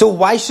 So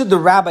why should the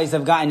rabbis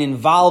have gotten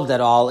involved at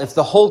all if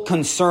the whole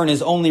concern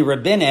is only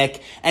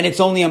rabbinic and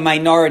it's only a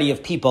minority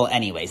of people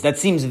anyways? That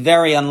seems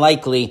very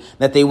unlikely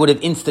that they would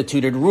have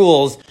instituted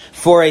rules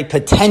for a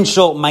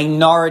potential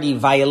minority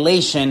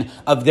violation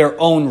of their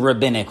own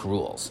rabbinic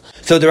rules.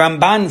 So the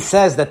Ramban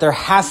says that there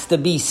has to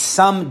be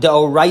some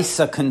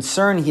deoraisa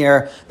concern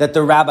here that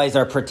the rabbis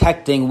are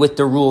protecting with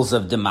the rules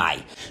of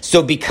Demai.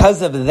 So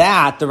because of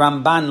that, the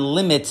Ramban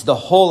limits the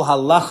whole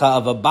halacha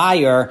of a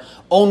buyer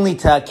only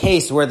to a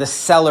case where the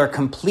seller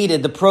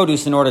completed the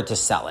produce in order to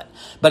sell it.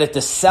 But if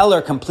the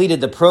seller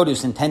completed the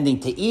produce intending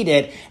to eat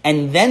it,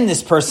 and then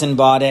this person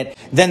bought it,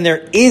 then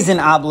there is an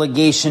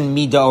obligation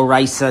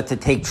midoraisa to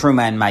take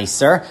Truma and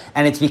Meiser,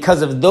 and it's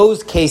because of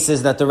those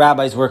cases that the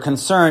rabbis were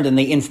concerned and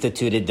they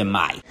instituted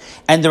Demai.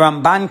 And the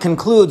Ramban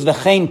concludes,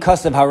 V'chein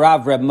kasav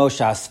harav Reb Moshe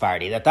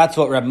HaSfardi, that's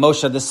what Reb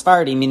Moshe the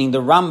Sfardi, meaning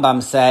the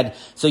Rambam, said.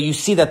 So you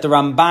see that the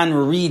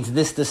Ramban reads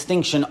this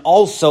distinction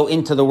also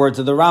into the words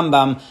of the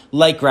Rambam,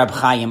 like Reb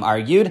Chaim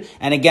argued,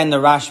 and again the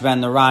Rashba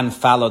and the Ran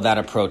follow that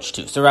approach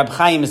too. So Reb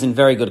Chaim is in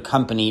very good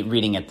company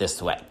reading it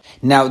this way.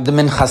 Now, the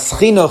Minchas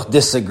Chinuch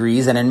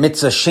disagrees, and in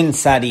Mitzvah Shin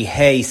Sadi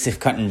Hey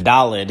Sifkat and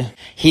Dalid,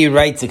 he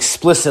writes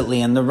explicitly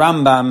in the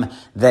Rambam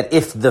that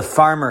if the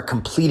farmer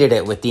completed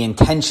it with the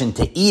intention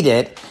to eat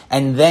it,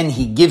 and then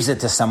he gives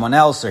it to someone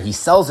else, or he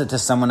sells it to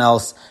someone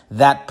else,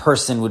 that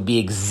person would be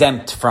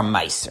exempt from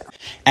Meiser.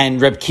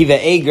 And Reb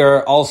Kiva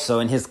Eger also,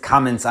 in his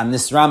comments on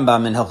this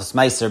Rambam in Hilchos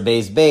Meiser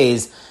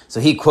Beis, so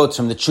he quotes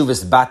from the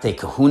Chuvas Bate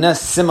Kahuna,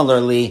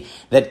 similarly,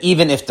 that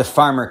even if the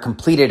farmer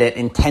completed it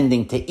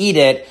intending to eat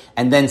it,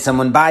 and then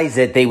someone buys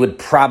it, they would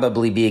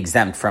probably be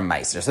exempt from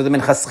Meiser. So the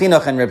Minchas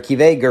Chinuch and Reb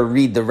Kiva Eger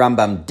read the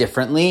Rambam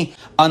differently,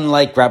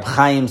 unlike Reb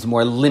Chaim's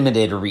more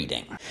limited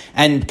reading.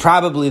 And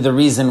probably the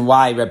reason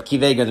why Reb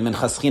Kiva Eger, the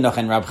Minchas Chinuch,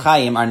 and Reb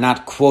Chaim are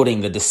not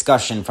quoting the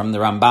discussion from the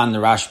Ramban, the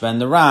Rashba, and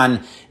the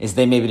Ran is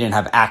they maybe didn't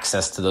have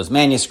access to those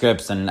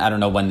manuscripts, and I don't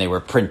know when they were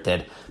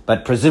printed.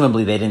 But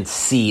presumably they didn't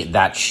see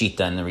that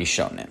shita in the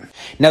Rishonim.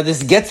 Now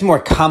this gets more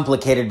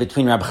complicated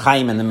between Reb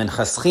Chaim and the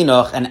Minchas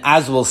Chinuch, and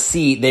as we'll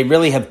see, they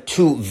really have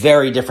two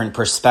very different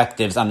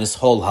perspectives on this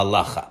whole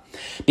halacha.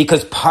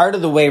 Because part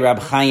of the way Rab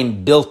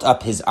Chaim built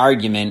up his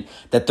argument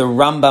that the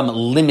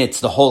Rambam limits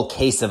the whole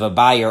case of a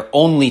buyer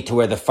only to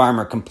where the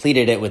farmer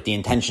completed it with the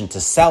intention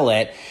to sell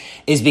it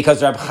is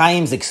because Rab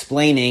Chaim's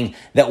explaining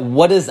that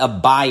what does a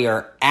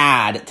buyer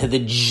add to the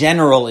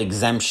general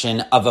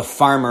exemption of a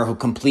farmer who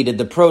completed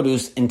the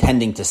produce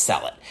intending to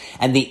sell it?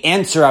 And the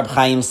answer Rab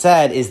Chaim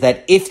said is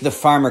that if the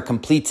farmer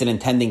completes it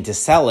intending to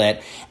sell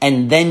it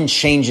and then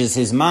changes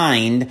his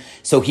mind,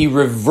 so he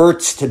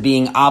reverts to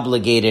being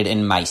obligated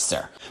in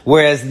Meiser.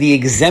 Whereas the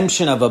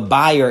exemption of a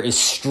buyer is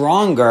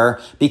stronger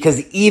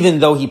because even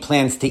though he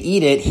plans to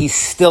eat it, he's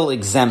still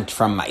exempt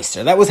from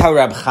Meiser. That was how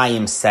Rab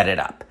Chaim set it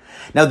up.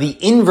 Now, the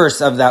inverse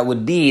of that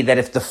would be that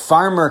if the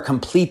farmer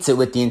completes it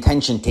with the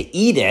intention to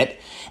eat it,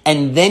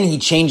 and then he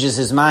changes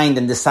his mind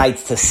and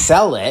decides to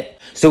sell it,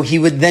 so he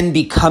would then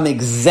become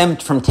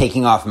exempt from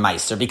taking off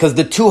Meiser, because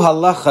the two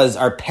halachas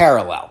are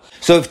parallel.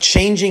 So if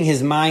changing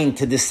his mind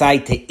to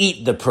decide to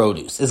eat the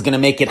produce is going to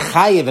make it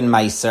chayiv in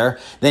Meiser,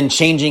 then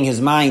changing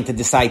his mind to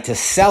decide to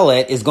sell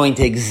it is going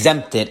to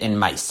exempt it in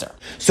Meiser.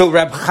 So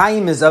Rab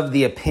Chaim is of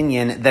the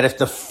opinion that if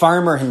the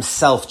farmer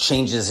himself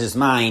changes his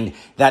mind,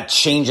 that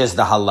changes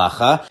the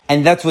halacha,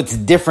 and that's what's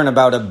different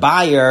about a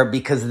buyer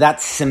because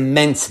that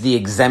cements the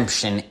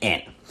exemption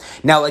in.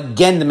 Now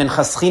again, the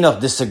Minchas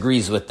Chinuch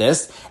disagrees with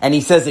this, and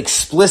he says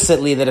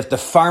explicitly that if the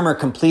farmer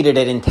completed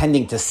it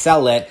intending to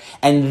sell it,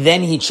 and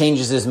then he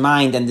changes his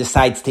mind and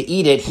decides to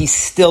eat it, he's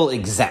still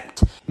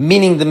exempt.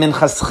 Meaning the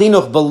Minchas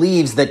Chinuch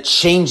believes that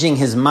changing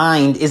his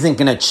mind isn't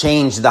going to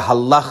change the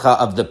halacha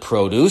of the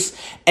produce.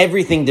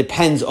 Everything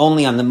depends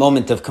only on the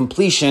moment of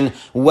completion,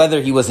 whether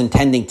he was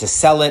intending to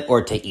sell it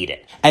or to eat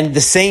it. And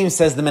the same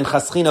says the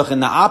Minchas Chinuch in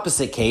the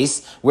opposite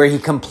case, where he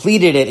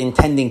completed it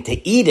intending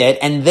to eat it,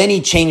 and then he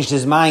changed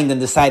his mind and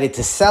decided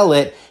to sell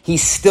it, he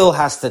still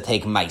has to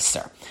take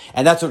Meiser.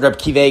 And that's what Reb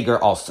Kiva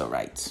Eiger also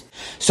writes.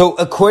 So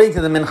according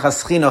to the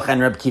Minchas Chinuch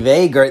and Reb Kiva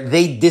Eiger,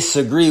 they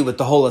disagree with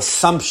the whole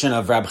assumption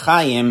of Rab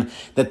Chaim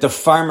that the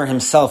farmer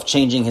himself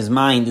changing his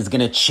mind is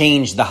going to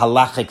change the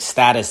halachic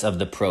status of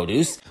the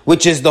produce,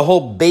 which is the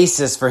whole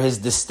basis for his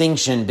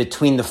distinction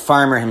between the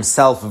farmer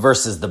himself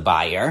versus the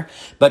buyer.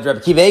 But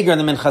Reb Kiva Eiger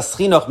and the Minchas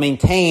Chinuch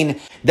maintain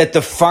that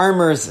the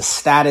farmer's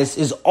status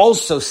is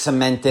also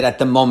cemented at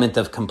the moment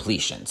of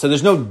completion. So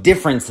there's no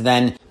difference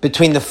then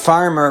between the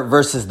farmer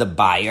versus the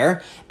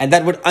buyer, and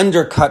that would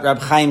undercut Rab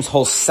Chaim's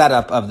whole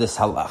setup of this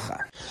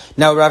halacha.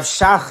 Now, Rav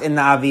Shach in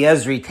the Avi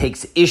Ezri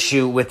takes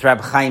issue with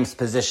Rab Chaim's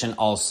position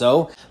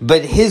also,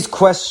 but his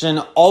question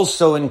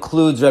also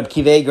includes Reb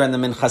Kiva Eiger and the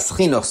Minchas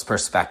Chinuch's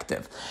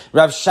perspective.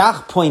 Rav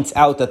Shach points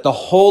out that the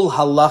whole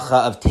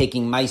halacha of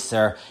taking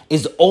Meiser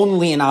is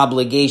only an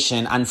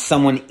obligation on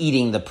someone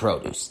eating the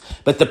produce.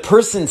 But the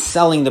person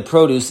selling the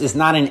produce is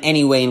not in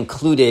any way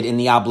included in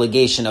the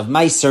obligation of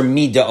Meiser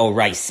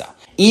mid'oraisa.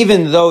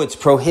 Even though it's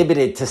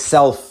prohibited to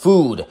sell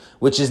food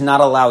which is not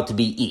allowed to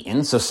be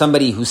eaten, so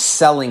somebody who's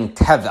selling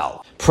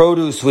tevel,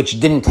 produce which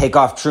didn't take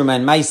off Truma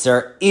and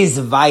Meiser, is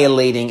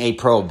violating a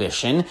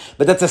prohibition,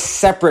 but that's a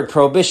separate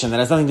prohibition that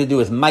has nothing to do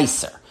with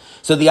Meiser.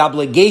 So the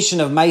obligation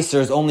of Meiser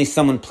is only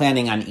someone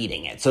planning on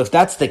eating it. So if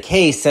that's the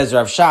case, says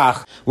Rav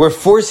Shach, we're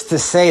forced to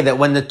say that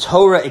when the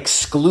Torah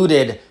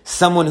excluded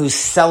someone who's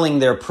selling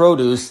their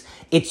produce,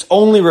 it's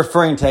only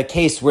referring to a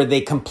case where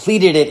they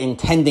completed it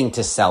intending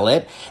to sell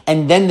it,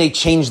 and then they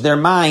changed their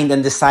mind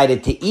and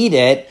decided to eat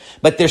it,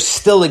 but they're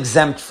still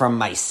exempt from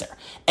Meiser.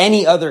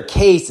 Any other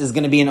case is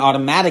going to be an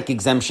automatic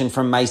exemption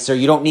from Meiser.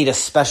 You don't need a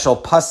special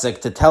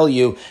pasuk to tell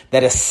you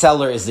that a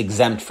seller is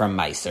exempt from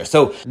Meiser.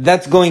 So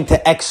that's going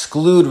to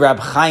exclude Rab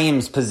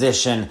Chaim's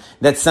position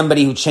that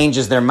somebody who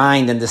changes their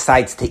mind and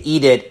decides to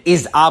eat it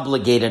is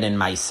obligated in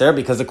Meiser,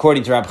 because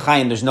according to Rab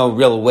Chaim, there's no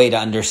real way to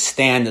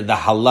understand the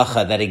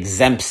halacha that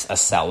exempts a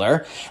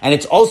seller. And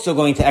it's also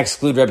going to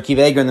exclude Reb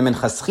Kiva Eiger in the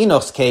Minchas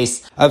Chinuch's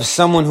case of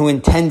someone who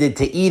intended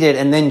to eat it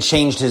and then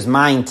changed his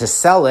mind to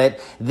sell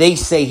it. They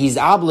say he's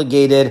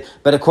obligated,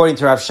 but according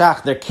to Rav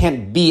Shach, there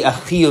can't be a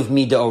chiyuv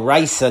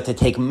mid'oraisa to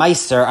take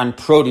Meiser on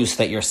produce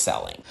that you're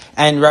selling.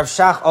 And Rav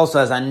Shach also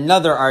has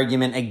another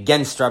argument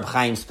against Rab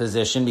Chaim's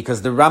position,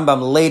 because the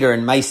Rambam later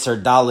in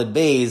Meiser Daled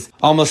Beis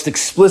almost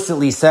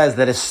explicitly says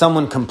that if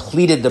someone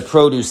completed the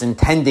produce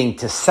intending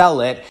to sell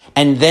it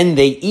and then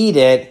they eat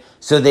it,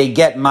 so they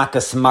get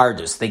makas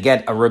mardus. They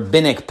get a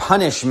rabbinic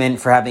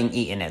punishment for having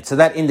eaten it. So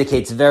that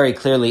indicates very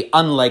clearly,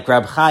 unlike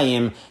Rab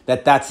Chaim,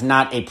 that that's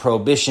not a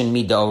prohibition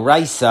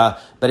mid'oraisa,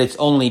 but it's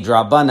only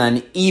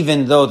drabanan,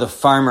 even though the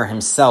farmer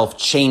himself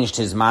changed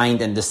his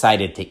mind and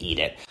decided to eat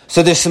it.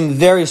 So there's some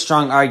very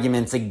strong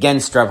arguments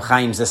against Rab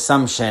Chaim's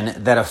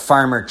assumption that a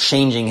farmer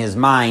changing his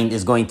mind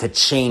is going to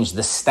change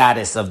the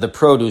status of the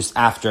produce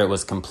after it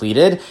was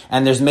completed,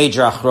 and there's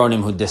major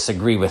achronim who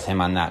disagree with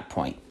him on that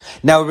point.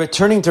 Now,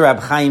 returning to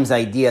Rab Chaim's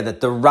idea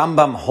that the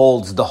Rambam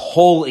holds the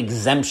whole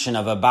exemption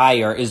of a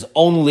buyer is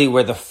only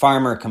where the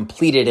farmer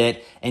completed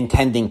it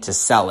intending to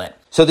sell it.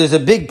 So there's a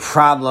big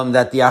problem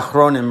that the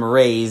Achronim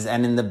raise,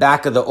 and in the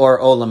back of the Or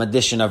Olam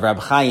edition of Rab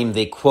Chaim,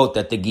 they quote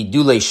that the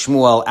Gidulei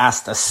Shmuel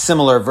asked a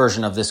similar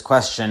version of this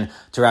question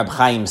to Rab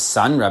Chaim's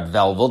son, Rab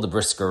Velvel, the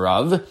Brisker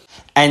Rav.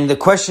 And the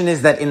question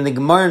is that in the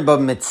Gemara in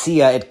Bava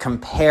Metzia, it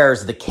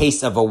compares the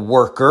case of a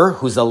worker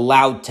who's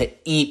allowed to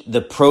eat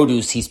the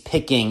produce he's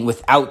picking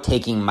without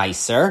taking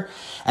meiser.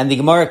 And the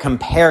Gemara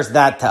compares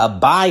that to a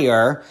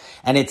buyer,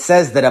 and it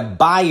says that a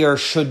buyer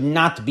should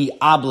not be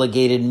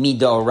obligated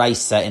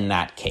midoraisa in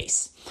that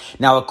case.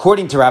 Now,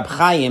 according to Rab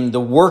Chaim, the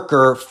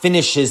worker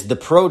finishes the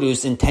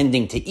produce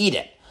intending to eat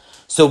it.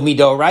 So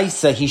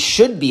midoraisa, he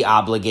should be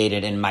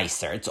obligated in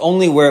meiser. It's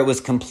only where it was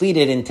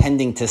completed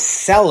intending to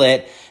sell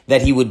it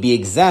that he would be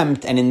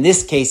exempt, and in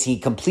this case, he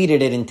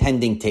completed it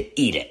intending to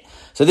eat it.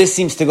 So this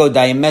seems to go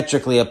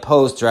diametrically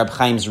opposed to Rab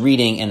Chaim's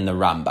reading in the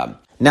Rambam.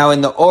 Now,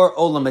 in the Or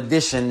Olam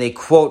edition, they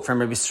quote from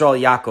Rabbi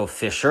Yisrael Yaakov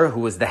Fisher,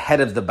 who was the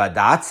head of the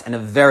Badatz and a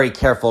very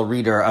careful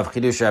reader of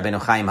Chidush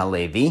Rabbeinu Chaim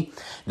HaLevi,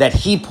 that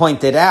he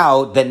pointed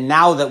out that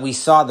now that we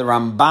saw the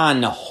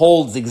Ramban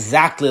holds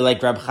exactly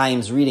like Rab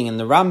Chaim's reading in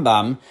the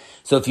Rambam,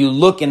 so if you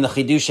look in the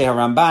Chidushei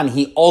HaRamban,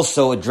 he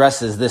also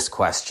addresses this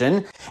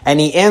question, and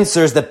he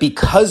answers that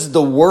because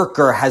the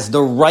worker has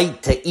the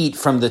right to eat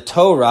from the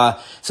Torah,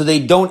 so they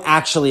don't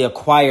actually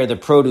acquire the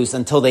produce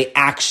until they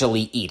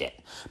actually eat it.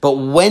 But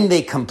when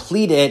they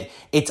complete it,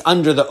 it's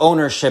under the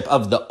ownership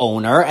of the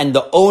owner, and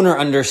the owner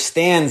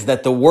understands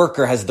that the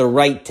worker has the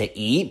right to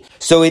eat.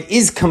 So it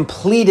is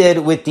completed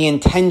with the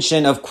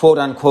intention of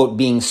quote-unquote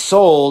being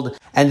sold,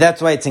 and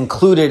that's why it's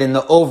included in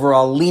the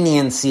overall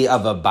leniency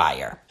of a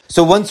buyer.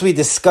 So once we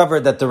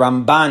discovered that the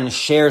Ramban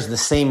shares the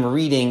same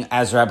reading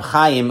as Rab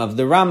Chaim of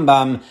the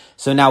Rambam,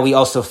 so now we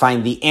also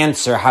find the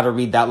answer how to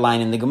read that line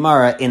in the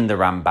Gemara in the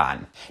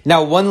Ramban.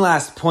 Now, one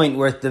last point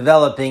worth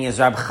developing is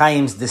Rab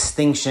Chaim's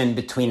distinction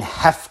between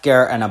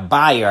hefker and a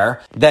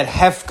buyer, that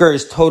hefker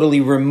is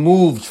totally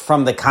removed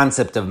from the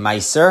concept of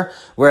meiser,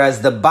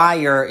 whereas the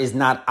buyer is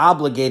not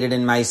obligated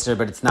in meiser,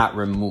 but it's not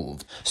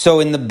removed. So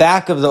in the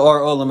back of the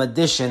Or Olam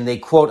edition, they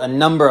quote a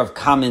number of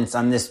comments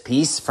on this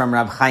piece from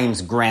Rab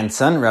Chaim's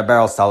grandson, Rab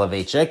Beryl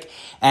Soloveitchik,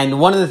 and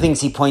one of the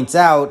things he points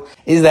out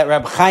is that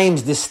Rab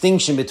Chaim's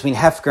distinction between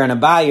hefker and a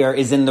buyer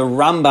is in the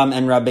Rambam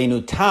and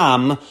Rabbeinu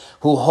Tam,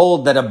 who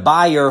hold that a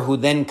buyer who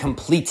then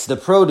completes the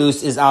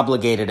produce is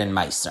obligated in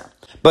meiser.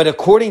 But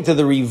according to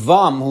the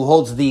Rivam, who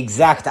holds the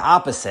exact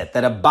opposite,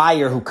 that a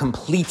buyer who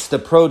completes the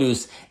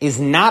produce is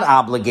not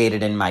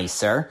obligated in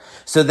meiser,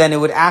 so then it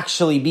would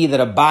actually be that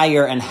a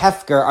buyer and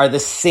hefker are the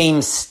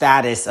same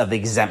status of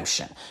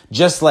exemption.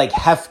 Just like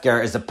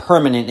hefker is a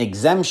permanent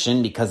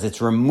exemption because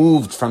it's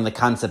removed from the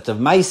concept of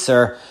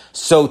meiser,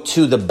 so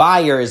too the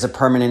buyer is a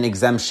permanent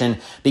exemption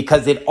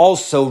because it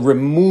also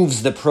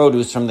removes the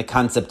produce from the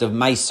concept of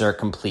meiser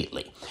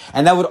completely.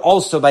 And that would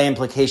also, by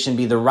implication,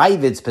 be the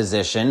Ravid's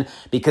position,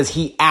 because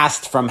he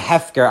asked from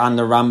hefker on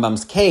the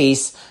Rambam's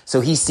case,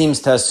 so he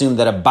seems to assume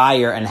that a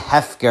buyer and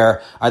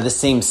hefker are the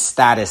same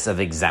status of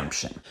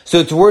exemption. So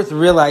it's worth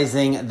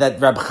realizing that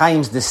Rab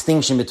Chaim's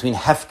distinction between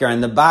hefker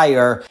and the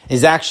buyer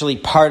is actually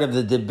part of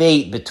the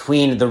debate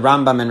between the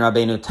Rambam and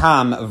Rabbeinu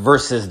Tam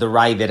versus the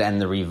Ravid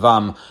and the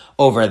Rivam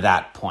over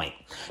that point.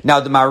 Now,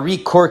 the Mari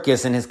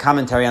Korkis, in his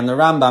commentary on the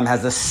Rambam,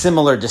 has a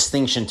similar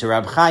distinction to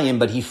Rab Chaim,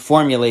 but he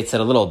formulates it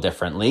a little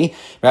differently.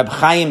 Rab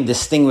Chaim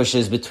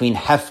distinguishes between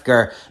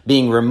hefker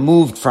being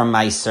removed from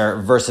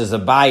meiser versus a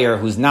buyer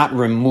who's not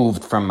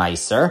removed from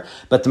meiser,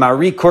 but the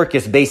Mari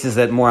Korkis bases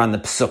it more on the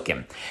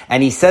psukim.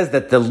 And he says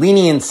that the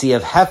leniency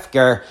of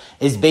hefker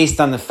is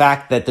based on the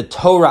fact that the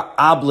Torah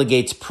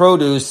obligates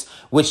produce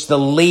which the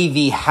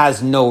Levi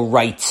has no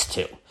rights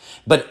to.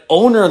 But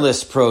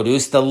ownerless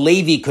produce, the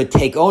Levi could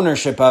take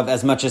ownership of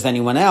as much as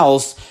anyone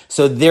else,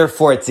 so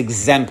therefore it's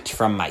exempt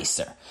from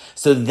meiser.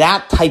 So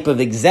that type of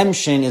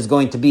exemption is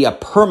going to be a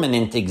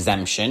permanent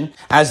exemption,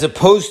 as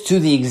opposed to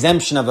the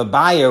exemption of a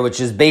buyer,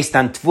 which is based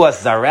on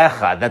tvuas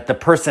zarecha, that the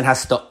person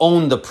has to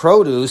own the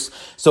produce.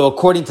 So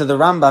according to the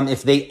Rambam,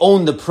 if they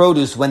own the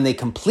produce when they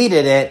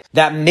completed it,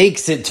 that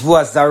makes it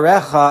tvuas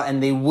zarecha,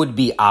 and they would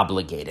be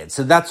obligated.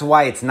 So that's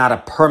why it's not a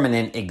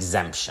permanent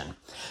exemption.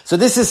 So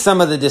this is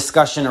some of the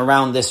discussion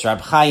around this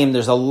Rab Chaim.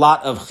 There's a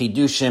lot of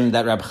chidushim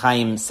that Rab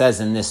Chaim says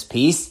in this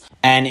piece.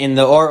 And in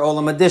the Or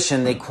Olam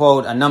edition, they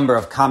quote a number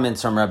of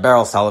comments from Rab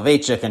Beryl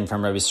Soloveitchik and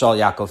from Rabbi Yisrael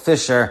Yaakov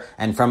Fisher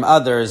and from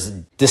others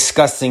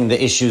discussing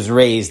the issues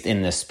raised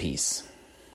in this piece.